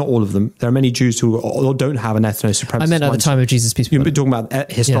them. Not all of them. There are many Jews who don't have an ethno-supremacist mindset. I meant at the time of Jesus, peace be upon him. You're talking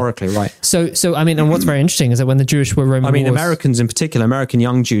about historically, right? So I mean, and what's very interesting is that when the Jewish were Roman wars, Americans in particular, American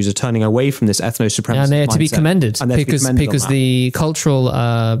young Jews are turning away from this ethno-supremacist mindset. And they're to be commended because the cultural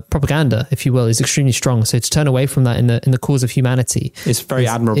propaganda, if you will, is extremely strong. So to turn away from that in the cause of humanity is very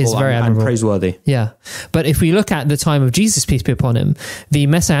admirable and praiseworthy. Yeah. But if we look at the time of Jesus, peace be upon him, the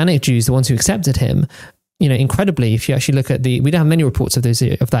Messianic Jews, the ones who accepted him, incredibly, if you actually look at we don't have many reports of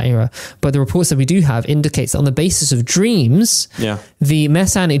that era, but the reports that we do have indicates that on the basis of dreams, the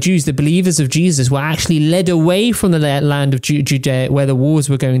Messianic Jews, the believers of Jesus, were actually led away from the land of Judea where the wars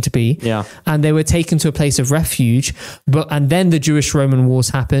were going to be, and they were taken to a place of refuge. And then the Jewish-Roman wars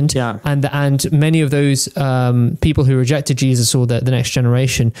happened, and many of those people who rejected Jesus or the next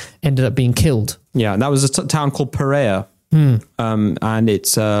generation ended up being killed. Yeah, and that was a town called Perea. And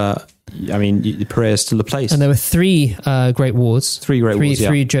it's, Perea is still a place. And there were three great wars.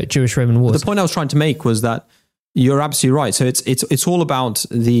 Three Jewish Roman wars. The point I was trying to make was that you're absolutely right. So it's all about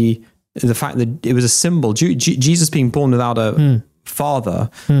the fact that it was a symbol. Jesus being born without a father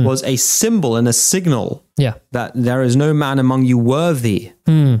was a symbol and a signal that there is no man among you worthy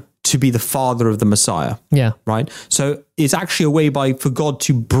to be the father of the Messiah. Yeah. Right? So it's actually a way for God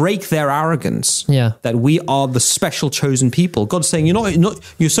to break their arrogance. Yeah. That we are the special chosen people. God's saying,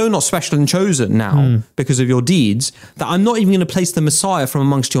 you're so not special and chosen now because of your deeds that I'm not even going to place the Messiah from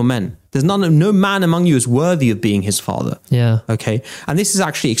amongst your men. There's no man among you is worthy of being his father. Yeah. Okay. And this is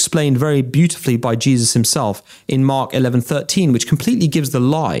actually explained very beautifully by Jesus himself in Mark 11:13, which completely gives the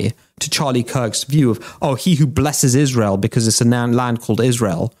lie to Charlie Kirk's view of, he who blesses Israel because it's a land called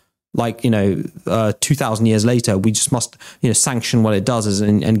Israel. 2,000 years later, we just must, sanction what it does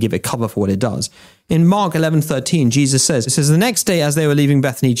and give it cover for what it does. In Mark 11:13, Jesus says, the next day as they were leaving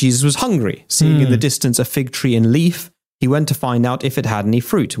Bethany, Jesus was hungry. Seeing in the distance a fig tree in leaf, he went to find out if it had any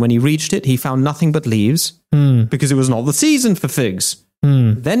fruit. When he reached it, he found nothing but leaves because it was not the season for figs.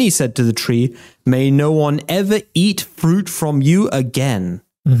 Then he said to the tree, may no one ever eat fruit from you again.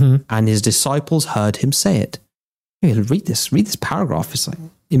 And his disciples heard him say it. Read this paragraph. It's like,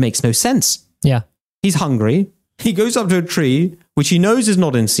 it makes no sense. Yeah. He's hungry. He goes up to a tree, which he knows is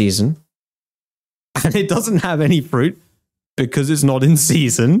not in season, and it doesn't have any fruit because it's not in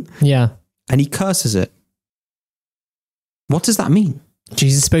season. Yeah. And he curses it. What does that mean?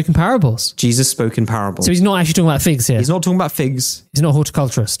 Jesus spoke in parables. So he's not actually talking about figs here. He's not talking about figs. He's not a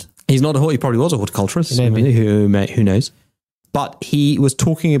horticulturist. He probably was a horticulturist. Maybe. Who knows? But he was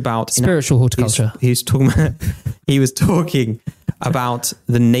talking about spiritual horticulture. He was talking about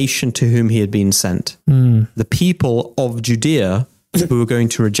the nation to whom he had been sent, the people of Judea who were going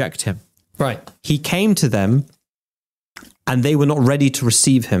to reject him. Right. He came to them, and they were not ready to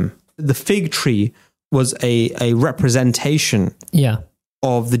receive him. The fig tree was a representation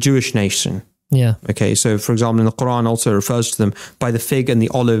of the Jewish nation. Yeah. Okay, so for example, in the Quran also refers to them by the fig and the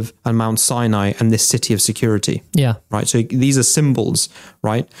olive and Mount Sinai and this city of security. Yeah. Right, so these are symbols,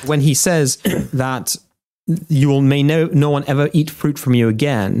 right? When he says that may no one ever eat fruit from you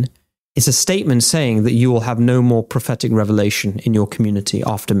again, it's a statement saying that you will have no more prophetic revelation in your community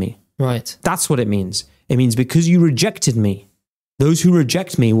after me. Right. That's what it means. It means because you rejected me, those who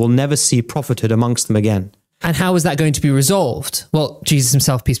reject me will never see prophethood amongst them again. And how is that going to be resolved? Well, Jesus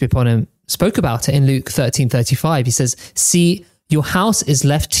himself, peace be upon him, spoke about it in Luke 13:35. He says, see, your house is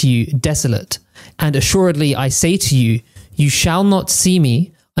left to you desolate. And assuredly, I say to you, you shall not see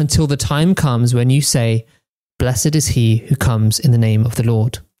me until the time comes when you say, blessed is he who comes in the name of the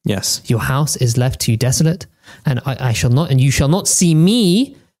Lord. Yes. Your house is left to you desolate, and you shall not see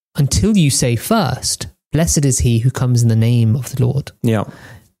me until you say first, blessed is he who comes in the name of the Lord. Yeah.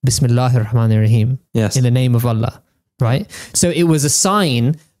 Bismillahir Rahmanir Rahim. Yes. In the name of Allah. Right? So it was a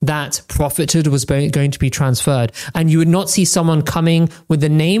sign that prophethood was going to be transferred. And you would not see someone coming with the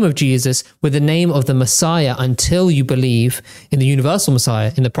name of Jesus, with the name of the Messiah, until you believe in the universal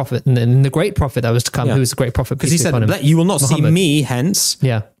Messiah, in the prophet, in the great prophet that was to come, who was the great prophet. Because he said, you will not Muhammad. See me, hence,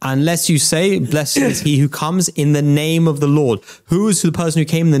 unless you say, blessed is he who comes in the name of the Lord. Who is the person who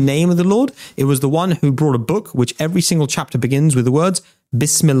came in the name of the Lord? It was the one who brought a book, which every single chapter begins with the words,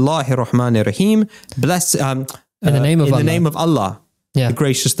 Bismillahir Rahmanir Rahim, blessed, in the name of Allah. The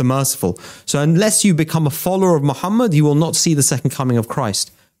gracious, the merciful. So unless you become a follower of Muhammad, you will not see the second coming of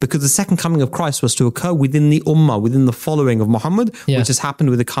Christ. Because the second coming of Christ was to occur within the Ummah, within the following of Muhammad, which has happened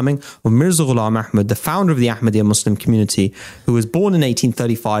with the coming of Mirza Ghulam Ahmad, the founder of the Ahmadiyya Muslim community, who was born in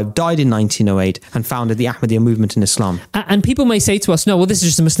 1835, died in 1908, and founded the Ahmadiyya movement in Islam. And people may say to us, no, well, this is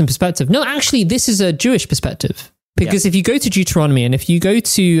just a Muslim perspective. No, actually, this is a Jewish perspective. Because if you go to Deuteronomy, and if you go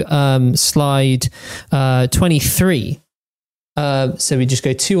to slide 23, so we just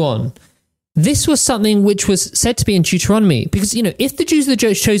go 2 on. This was something which was said to be in Deuteronomy, because, if the Jews are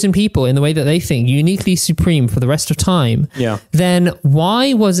the chosen people in the way that they think, uniquely supreme for the rest of time, then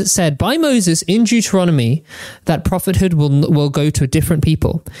why was it said by Moses in Deuteronomy that prophethood will go to a different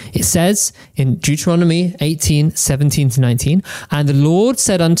people? It says in Deuteronomy 18:17-19, and the Lord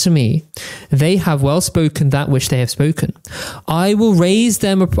said unto me, they have well spoken that which they have spoken. I will raise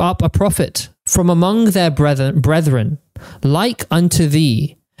them up a prophet from among their brethren, like unto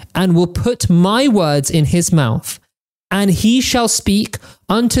thee, and will put my words in his mouth, and he shall speak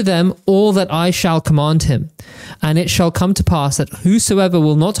unto them all that I shall command him. And it shall come to pass that whosoever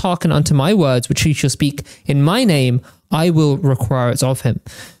will not hearken unto my words, which he shall speak in my name, I will require it of him.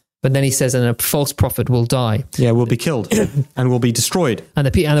 But then he says, and a false prophet will die. Yeah, will be killed and will be destroyed. And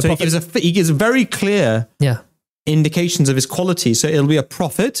the so he gives a very clear indications of his quality. So it'll be a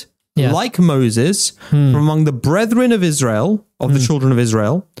prophet Yeah. like Moses from among the brethren of Israel, of the children of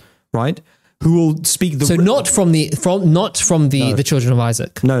Israel, right? Who will speak the... So not from the children of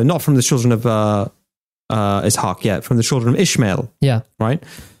Isaac. No, not from the children of Ishaq yet, from the children of Ishmael, Yeah. right?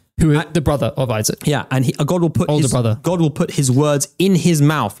 Who is the brother of Isaac. Yeah, and God will put Older brother. God will put his words in his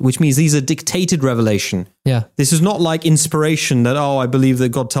mouth, which means these are dictated revelation. Yeah. This is not like inspiration that, I believe that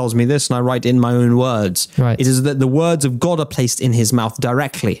God tells me this and I write in my own words. Right. It is that the words of God are placed in his mouth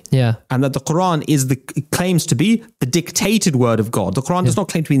directly. Yeah. And that the Quran claims to be the dictated word of God. The Quran does not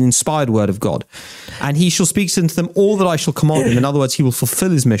claim to be the inspired word of God. And he shall speak unto them all that I shall command him. In other words, he will fulfill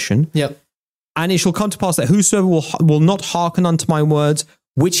his mission. Yep. And it shall come to pass that whosoever will not hearken unto my words,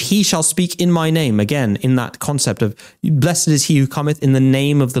 which he shall speak in my name. Again, in that concept of blessed is he who cometh in the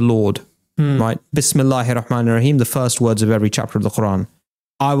name of the Lord. Right? Bismillahir Rahmanir Rahim, the first words of every chapter of the Quran.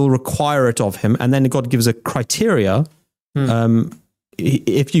 I will require it of him. And then God gives a criteria.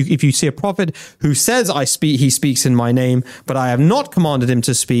 If you see a prophet who says he speaks in my name, but I have not commanded him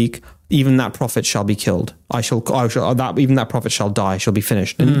to speak, even that prophet shall be killed. Even that prophet shall die, shall be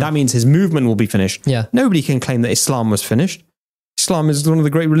finished. And that means his movement will be finished. Yeah. Nobody can claim that Islam was finished. Islam is one of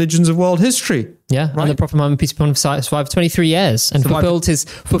the great religions of world history. Yeah, right? and the Prophet Muhammad, peace be upon him, survived 23 years and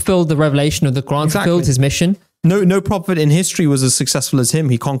fulfilled the revelation of the Quran, fulfilled his mission. No prophet in history was as successful as him.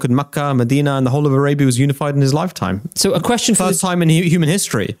 He conquered Mecca, Medina, and the whole of Arabia was unified in his lifetime. So a question for First time in human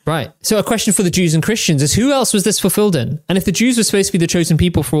history. Right. So a question for the Jews and Christians is, who else was this fulfilled in? And if the Jews were supposed to be the chosen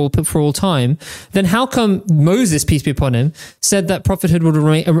people for all time, then how come Moses, peace be upon him, said that prophethood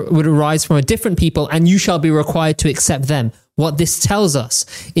would arise from a different people and you shall be required to accept them? What this tells us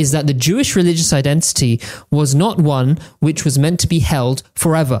is that the Jewish religious identity was not one which was meant to be held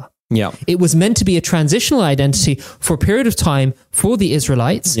forever. Yeah. It was meant to be a transitional identity for a period of time for the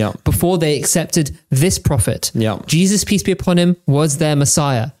Israelites before they accepted this prophet. Yeah. Jesus, peace be upon him, was their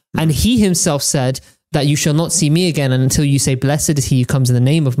Messiah. And he himself said that you shall not see me again until you say, blessed is he who comes in the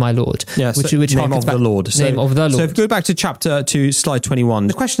name of my Lord. Yeah, which name of the Lord. Name of the Lord. So if we go back to slide 21,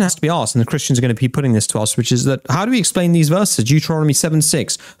 the question has to be asked, and the Christians are going to be putting this to us, which is that how do we explain these verses? Deuteronomy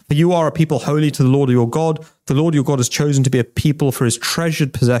 7:6, for you are a people holy to the Lord your God. The Lord your God has chosen to be a people for his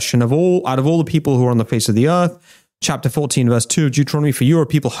treasured possession out of all the people who are on the face of the earth. Chapter 14, verse 2 of Deuteronomy, for you are a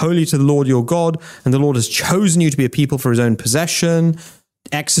people holy to the Lord your God, and the Lord has chosen you to be a people for his own possession.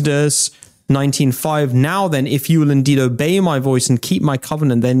 Exodus 19:5, now then, if you will indeed obey my voice and keep my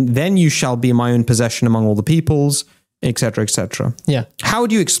covenant, then you shall be my own possession among all the peoples, etc., etc. Yeah. How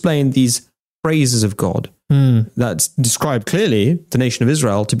do you explain these phrases of God that describe clearly the nation of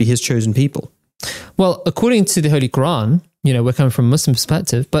Israel to be his chosen people? Well, according to the Holy Quran, we're coming from a Muslim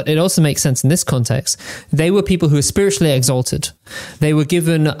perspective, but it also makes sense in this context. They were people who were spiritually exalted. They were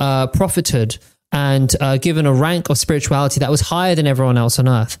given prophethood and given a rank of spirituality that was higher than everyone else on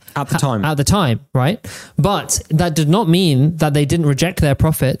earth. At the time. Right? But that did not mean that they didn't reject their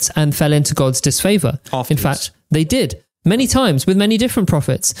prophets and fell into God's disfavor. Afterwards. In fact, they did many times with many different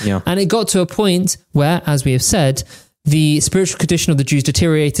prophets. Yeah. And it got to a point where, as we have said, the spiritual condition of the Jews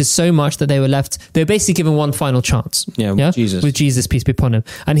deteriorated so much that they were basically given one final chance. With Jesus, peace be upon him.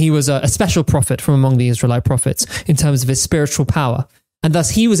 And he was a special prophet from among the Israelite prophets in terms of his spiritual power. And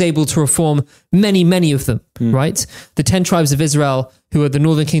thus he was able to reform many, many of them, right? The 10 tribes of Israel, who are the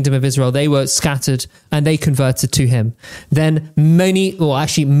northern kingdom of Israel, they were scattered and they converted to him. Then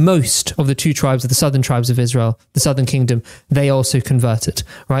most of the 2 tribes of the southern tribes of Israel, the southern kingdom, they also converted,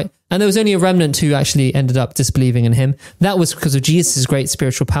 right? And there was only a remnant who actually ended up disbelieving in him. That was because of Jesus' great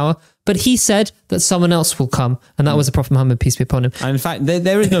spiritual power. But he said that someone else will come, and that was the Prophet Muhammad, peace be upon him. And in fact,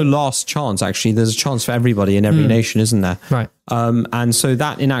 there is no last chance, actually. There's a chance for everybody in every nation, isn't there? Right. And so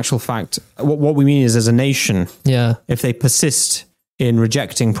that, in actual fact, what we mean is as a nation, if they persist in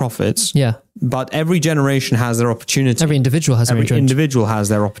rejecting prophets, but every generation has their opportunity. Every individual has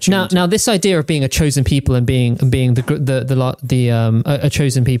their opportunity. Now, this idea of being a chosen people and being a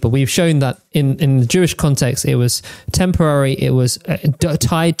chosen people, we've shown that in the Jewish context, it was temporary. It was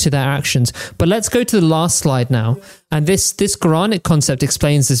tied to their actions. But let's go to the last slide now, and this Quranic concept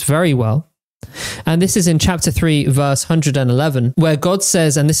explains this very well. And this is in chapter 3, verse 111, where God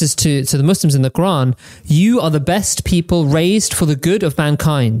says, and this is to the Muslims in the Quran, you are the best people raised for the good of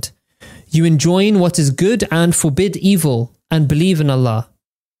mankind. You enjoin what is good and forbid evil and believe in Allah.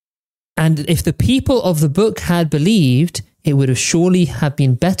 And if the people of the book had believed, it would have surely have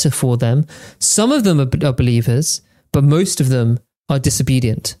been better for them. Some of them are believers, but most of them are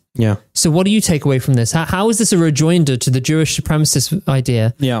disobedient. Yeah. So what do you take away from this? How is this a rejoinder to the Jewish supremacist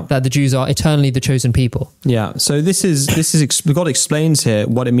idea that the Jews are eternally the chosen people? Yeah. So this is God explains here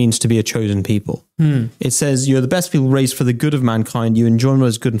what it means to be a chosen people. It says, you're the best people raised for the good of mankind. You enjoy what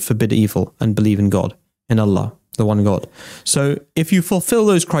is good and forbid evil and believe in God, in Allah, the one God. So if you fulfill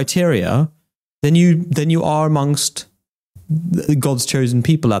those criteria, then you are amongst God's chosen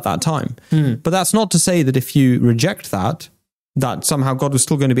people at that time. But that's not to say that if you reject that somehow God was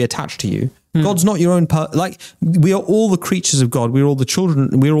still going to be attached to you. God's not your own we are all the creatures of God. We're all the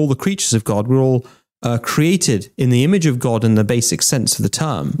children. We're all the creatures of God. We're all created in the image of God in the basic sense of the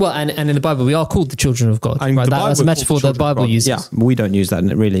term. Well, and in the Bible, we are called the children of God. Right? That's a metaphor that the Bible uses. Yeah, we don't use that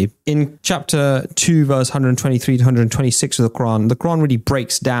really. In chapter 2, verse 123 to 126 of the Quran really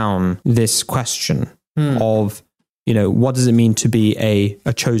breaks down this question of, what does it mean to be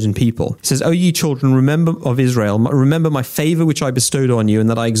a chosen people? It says, O ye children, remember of Israel, remember my favor which I bestowed on you, and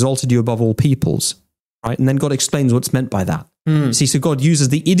that I exalted you above all peoples. Right? And then God explains what's meant by that. See, so God uses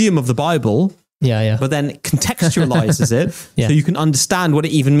the idiom of the Bible, but then contextualizes it so you can understand what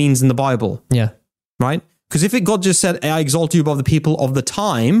it even means in the Bible. Yeah. Right? Because if God just said, I exalt you above the people of the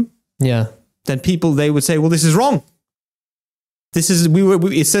time, then they would say, well, this is wrong. It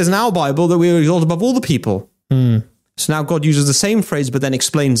says in our Bible that we were exalted above all the people. So now God uses the same phrase, but then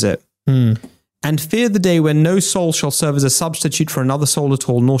explains it. And fear the day when no soul shall serve as a substitute for another soul at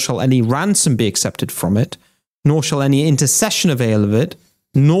all, nor shall any ransom be accepted from it, nor shall any intercession avail of it,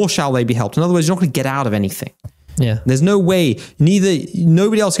 nor shall they be helped. In other words, you're not going to get out of anything. Yeah. There's no way,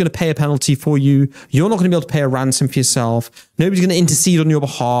 nobody else is going to pay a penalty for you. You're not going to be able to pay a ransom for yourself. Nobody's going to intercede on your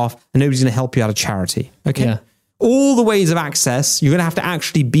behalf, and nobody's going to help you out of charity. Okay? Yeah. All the ways of access, you're going to have to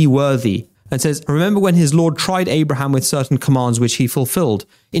actually be worthy. It says, remember when his Lord tried Abraham with certain commands which he fulfilled.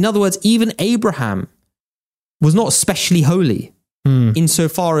 In other words, even Abraham was not especially holy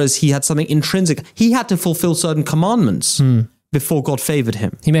insofar as he had something intrinsic. He had to fulfill certain commandments before God favored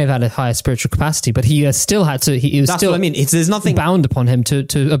him. He may have had a higher spiritual capacity, but he still had to. That's what I mean. There's nothing bound upon him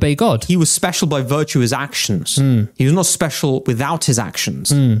to obey God. He was special by virtue of his actions. He was not special without his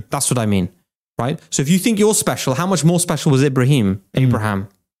actions. That's what I mean, right? So if you think you're special, how much more special was Abraham?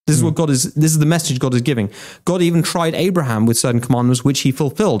 This is what this is the message God is giving. God even tried Abraham with certain commandments, which he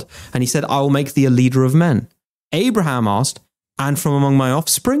fulfilled. And he said, I will make thee a leader of men. Abraham asked, and from among my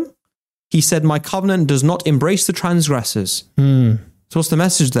offspring? He said, my covenant does not embrace the transgressors. So what's the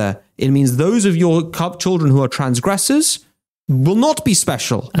message there? It means those of your children who are transgressors will not be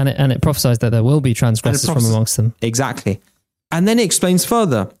special. And it prophesies that there will be transgressors from amongst them. Exactly. And then it explains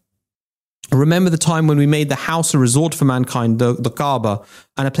further. Remember the time when we made the house a resort for mankind, the Kaaba,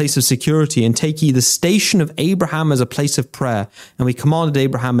 and a place of security, and take ye the station of Abraham as a place of prayer. And we commanded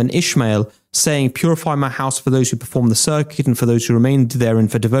Abraham and Ishmael, saying, purify my house for those who perform the circuit, and for those who remain therein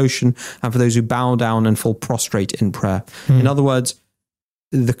for devotion, and for those who bow down and fall prostrate in prayer. In other words,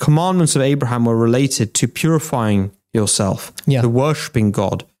 the commandments of Abraham were related to purifying yourself, to worshipping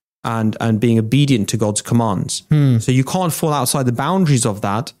God, and being obedient to God's commands. So you can't fall outside the boundaries of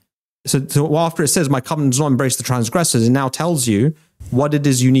that. So after it says, my covenant does not embrace the transgressors, it now tells you what it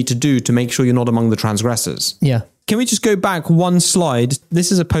is you need to do to make sure you're not among the transgressors. Yeah. Can we just go back one slide?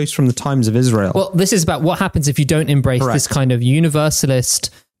 This is a post from the Times of Israel. Well, this is about what happens if you don't embrace this kind of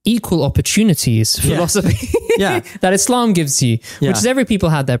universalist equal opportunities philosophy that Islam gives you, which is every people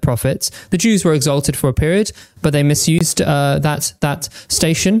had their prophets. The Jews were exalted for a period, but they misused that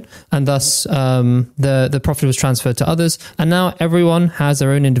station, and thus the prophet was transferred to others, and now everyone has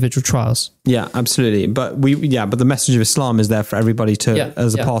their own individual trials. Yeah, absolutely. But the message of Islam is there for everybody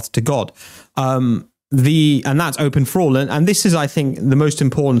as a path to God. And that's open for all. And this is, I think, the most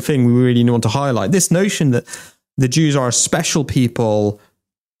important thing we really want to highlight. This notion that the Jews are a special people,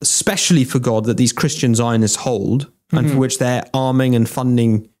 especially for God, that these Christian Zionists hold, and for which they're arming and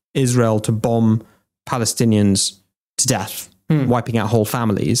funding Israel to bomb Palestinians to death, wiping out whole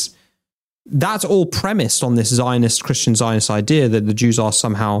families. That's all premised on this Christian Zionist idea that the Jews are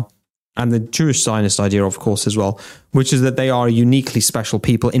somehow, and the Jewish Zionist idea, of course, as well, which is that they are a uniquely special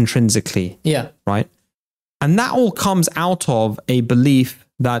people intrinsically. Yeah. Right? And that all comes out of a belief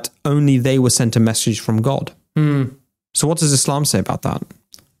that only they were sent a message from God. So what does Islam say about that?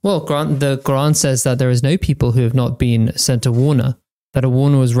 Well, the Quran says that there is no people who have not been sent a warner, that a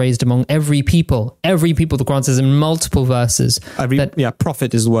warner was raised among every people. Every people, the Quran says in multiple verses.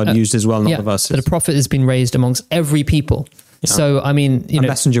 Prophet is the word used as well, not the verses. That a prophet has been raised amongst every people. Yeah. So, I mean, a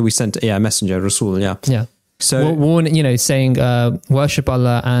messenger we sent, messenger, Rasul, Yeah. So, saying, worship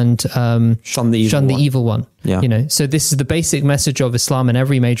Allah and shun the evil one. Yeah. So this is the basic message of Islam, and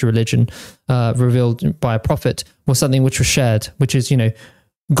every major religion revealed by a prophet was something which was shared, which is,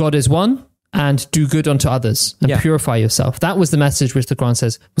 God is one, and do good unto others and purify yourself. That was the message which the Quran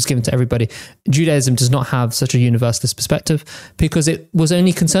says was given to everybody. Judaism does not have such a universalist perspective because it was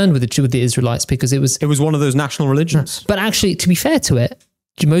only concerned with the Israelites, because it was one of those national religions. But actually, to be fair to it,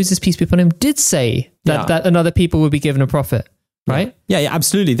 Moses, peace be upon him, did say that another people would be given a prophet, right? Yeah,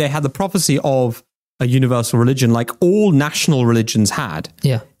 absolutely. They had the prophecy of a universal religion like all national religions had.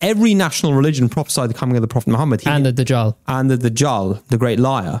 Yeah. Every national religion prophesied the coming of the Prophet Muhammad. And the Dajjal. And the Dajjal, the great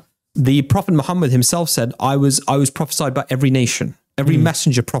liar. The Prophet Muhammad himself said, I was prophesied by every nation. Every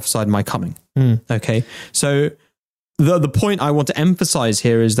messenger prophesied my coming. Okay. So the point I want to emphasize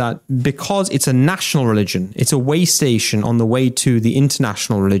here is that because it's a national religion, it's a way station on the way to the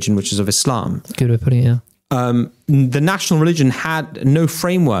international religion, which is of Islam. Good way of putting it, yeah. The national religion had no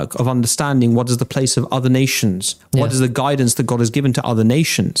framework of understanding what is the place of other nations, what is the guidance that God has given to other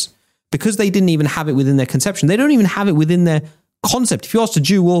nations. Because they didn't even have it within their conception. They don't even have it within their concept. If you ask a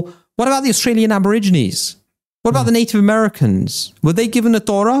Jew, well, what about the Australian Aborigines? What about the Native Americans? Were they given a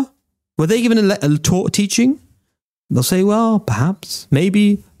Torah? Were they given a teaching? They'll say, well, perhaps,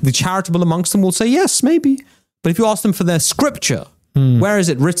 maybe. The charitable amongst them will say, yes, maybe. But if you ask them for their scripture, where is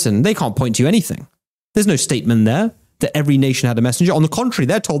it written? They can't point to anything. There's no statement there that every nation had a messenger. On the contrary,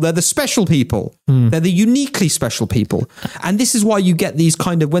 they're told they're the special people. They're the uniquely special people. And this is why you get these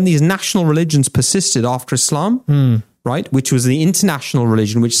kind of, when these national religions persisted after Islam, right, which was the international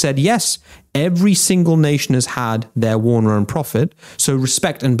religion, which said, yes, every single nation has had their warner and prophet, so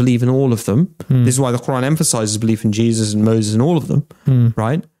respect and believe in all of them. This is why the Quran emphasizes belief in Jesus and Moses and all of them,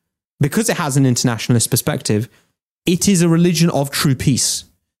 right? Because it has an internationalist perspective, it is a religion of true peace.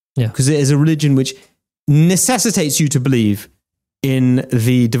 Yeah. Because it is a religion which necessitates you to believe in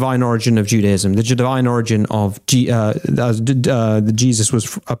the divine origin of Judaism, the divine origin of Jesus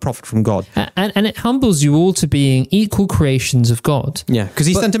was a prophet from God. And it humbles you all to being equal creations of God. Yeah, because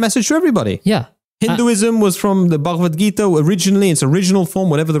he sent a message to everybody. Yeah. Hinduism was from the Bhagavad Gita originally, its original form,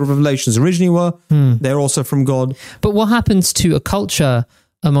 whatever the revelations originally were, they're also from God. But what happens to a culture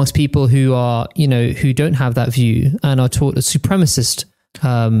amongst people who are, who don't have that view and are taught a supremacist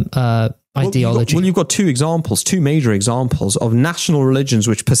ideology? You've got two major examples of national religions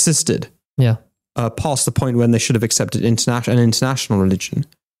which persisted past the point when they should have accepted an international religion,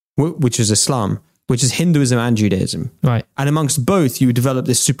 which is Islam, which is Hinduism and Judaism. Right. And amongst both, you develop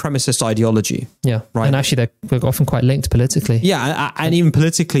this supremacist ideology. Yeah. Right. And actually, they're often quite linked politically. Yeah. And even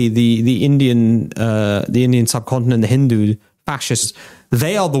politically, the Indian subcontinent, the Hindu fascists,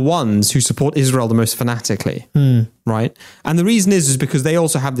 they are the ones who support Israel the most fanatically, right? And the reason is because they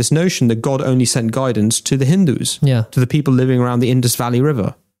also have this notion that God only sent guidance to the Hindus, to the people living around the Indus Valley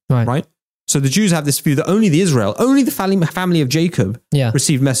River, right? So the Jews have this view that only the family of Jacob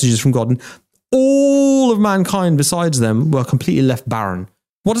received messages from God, and all of mankind besides them were completely left barren.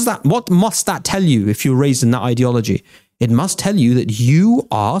 What must that tell you if you're raised in that ideology? It must tell you that you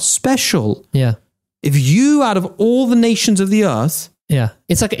are special. Yeah. If you, out of all the nations of the earth... Yeah.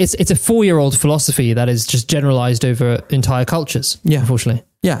 It's like it's a 4-year-old philosophy that is just generalized over entire cultures, unfortunately.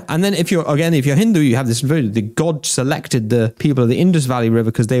 Yeah. And then if you're Hindu, you have this view that God selected the people of the Indus Valley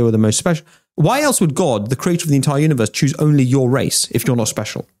River because they were the most special. Why else would God, the creator of the entire universe, choose only your race if you're not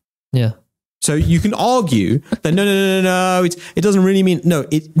special? Yeah. So you can argue that no, it doesn't really mean... No,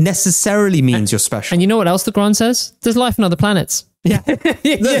 it necessarily means you're special. And you know what else the Quran says? There's life on other planets. Yeah.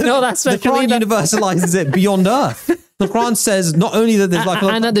 That's the Quran universalizes it beyond Earth. The Quran says not only that there's life...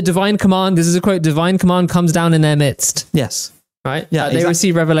 And that the divine command, this is a quote, divine command comes down in their midst. Yes. Right? Yeah, they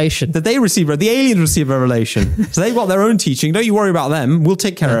receive revelation. The aliens receive revelation. So they've got their own teaching. Don't you worry about them. We'll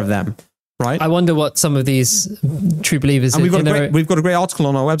take care of them. Right? I wonder what some of these true believers... And we've got a great article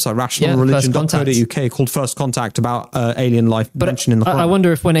on our website, rationalreligion.co.uk, called First Contact, about alien life mentioned in the Quran. I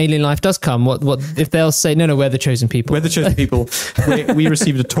wonder if when alien life does come, what if they'll say, no, we're the chosen people. We're the chosen people. we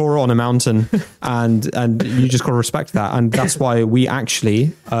received a Torah on a mountain, and you just got to respect that. And that's why we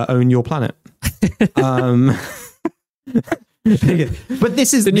actually own your planet. But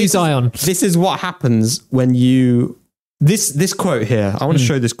this is... The new Zion. This is what happens when you... This quote here, I want to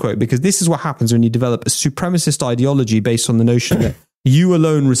show this quote because this is what happens when you develop a supremacist ideology based on the notion that you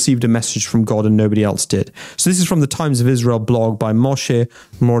alone received a message from God and nobody else did. So this is from the Times of Israel blog by Moshe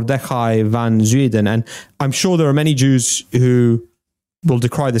Mordechai van Zuiden. And I'm sure there are many Jews who will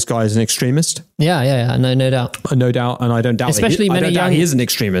decry this guy as an extremist. Yeah. No doubt. No doubt. And I don't doubt he is an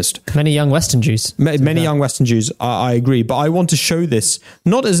extremist. Many young Western Jews. Many young Western Jews, I agree. But I want to show this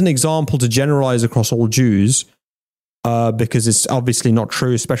not as an example to generalize across all Jews, because it's obviously not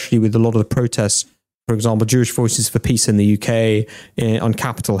true, especially with a lot of the protests For example, Jewish Voices for Peace in the UK, on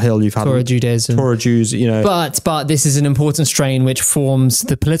Capitol Hill, you've had Torah Judaism. Torah Jews, But this is an important strain which forms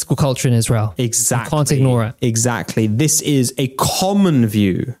the political culture in Israel. Exactly. You can't ignore it. Exactly. This is a common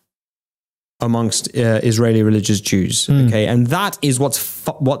view amongst Israeli religious Jews. Okay, and that is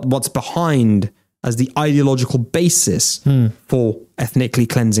what's behind as the ideological basis for ethnically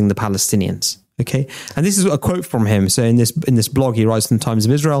cleansing the Palestinians. Okay, and this is a quote from him. So in this blog, he writes in the Times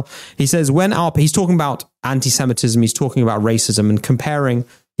of Israel, he says, he's talking about anti-Semitism, he's talking about racism and comparing,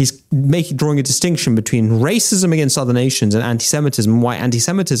 he's drawing a distinction between racism against other nations and anti-Semitism, and why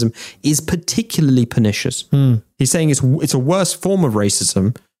anti-Semitism is particularly pernicious. He's saying it's a worse form of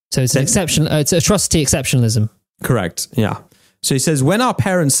racism. So it's an exception. It's atrocity exceptionalism. Correct. Yeah. So he says, when our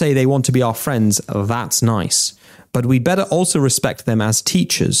parents say they want to be our friends, that's nice, but we'd better also respect them as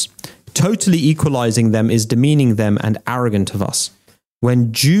teachers. Totally equalizing them is demeaning them and arrogant of us.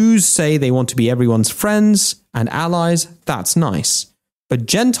 When Jews say they want to be everyone's friends and allies, that's nice. But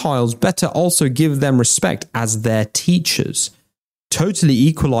Gentiles better also give them respect as their teachers. Totally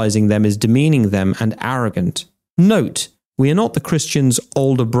equalizing them is demeaning them and arrogant. Note, we are not the Christians'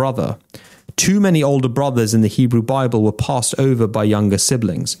 older brother. Too many older brothers in the Hebrew Bible were passed over by younger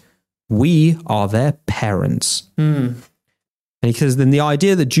siblings. We are their parents. And he says, then the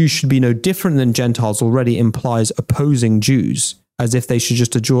idea that Jews should be no different than Gentiles already implies opposing Jews, as if they should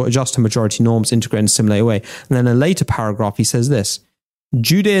just adjust to majority norms, integrate and assimilate away. And then in a later paragraph, he says this: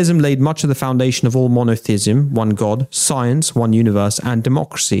 Judaism laid much of the foundation of all monotheism, one God, science, one universe, and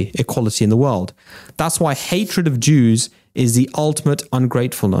democracy, equality in the world. That's why hatred of Jews is the ultimate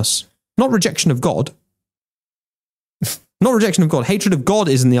ungratefulness. Not rejection of God. Not rejection of God. Hatred of God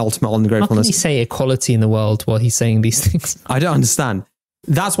isn't the ultimate ungratefulness. How can he say equality in the world while he's saying these things? I don't understand.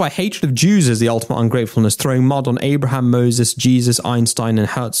 That's why hatred of Jews is the ultimate ungratefulness, throwing mud on Abraham, Moses, Jesus, Einstein, and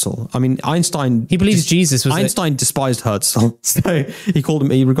Herzl. I mean, Einstein... He believes Jesus was... Einstein despised Herzl. So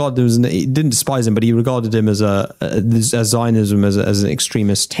he regarded him he didn't despise him, but he regarded him as Zionism, as an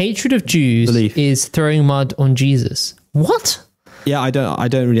extremist. Hatred of Jews is throwing mud on Jesus. What? Yeah, I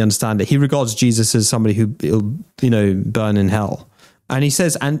don't really understand it. He regards Jesus as somebody who will, burn in hell. And he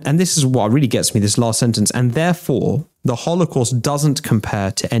says, and this is what really gets me, this last sentence, and therefore the Holocaust doesn't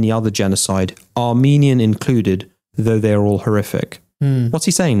compare to any other genocide, Armenian included, though they're all horrific. What's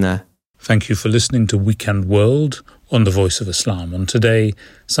he saying there? Thank you for listening to Weekend World on The Voice of Islam on today,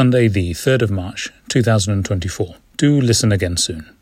 Sunday the 3rd of March, 2024. Do listen again soon.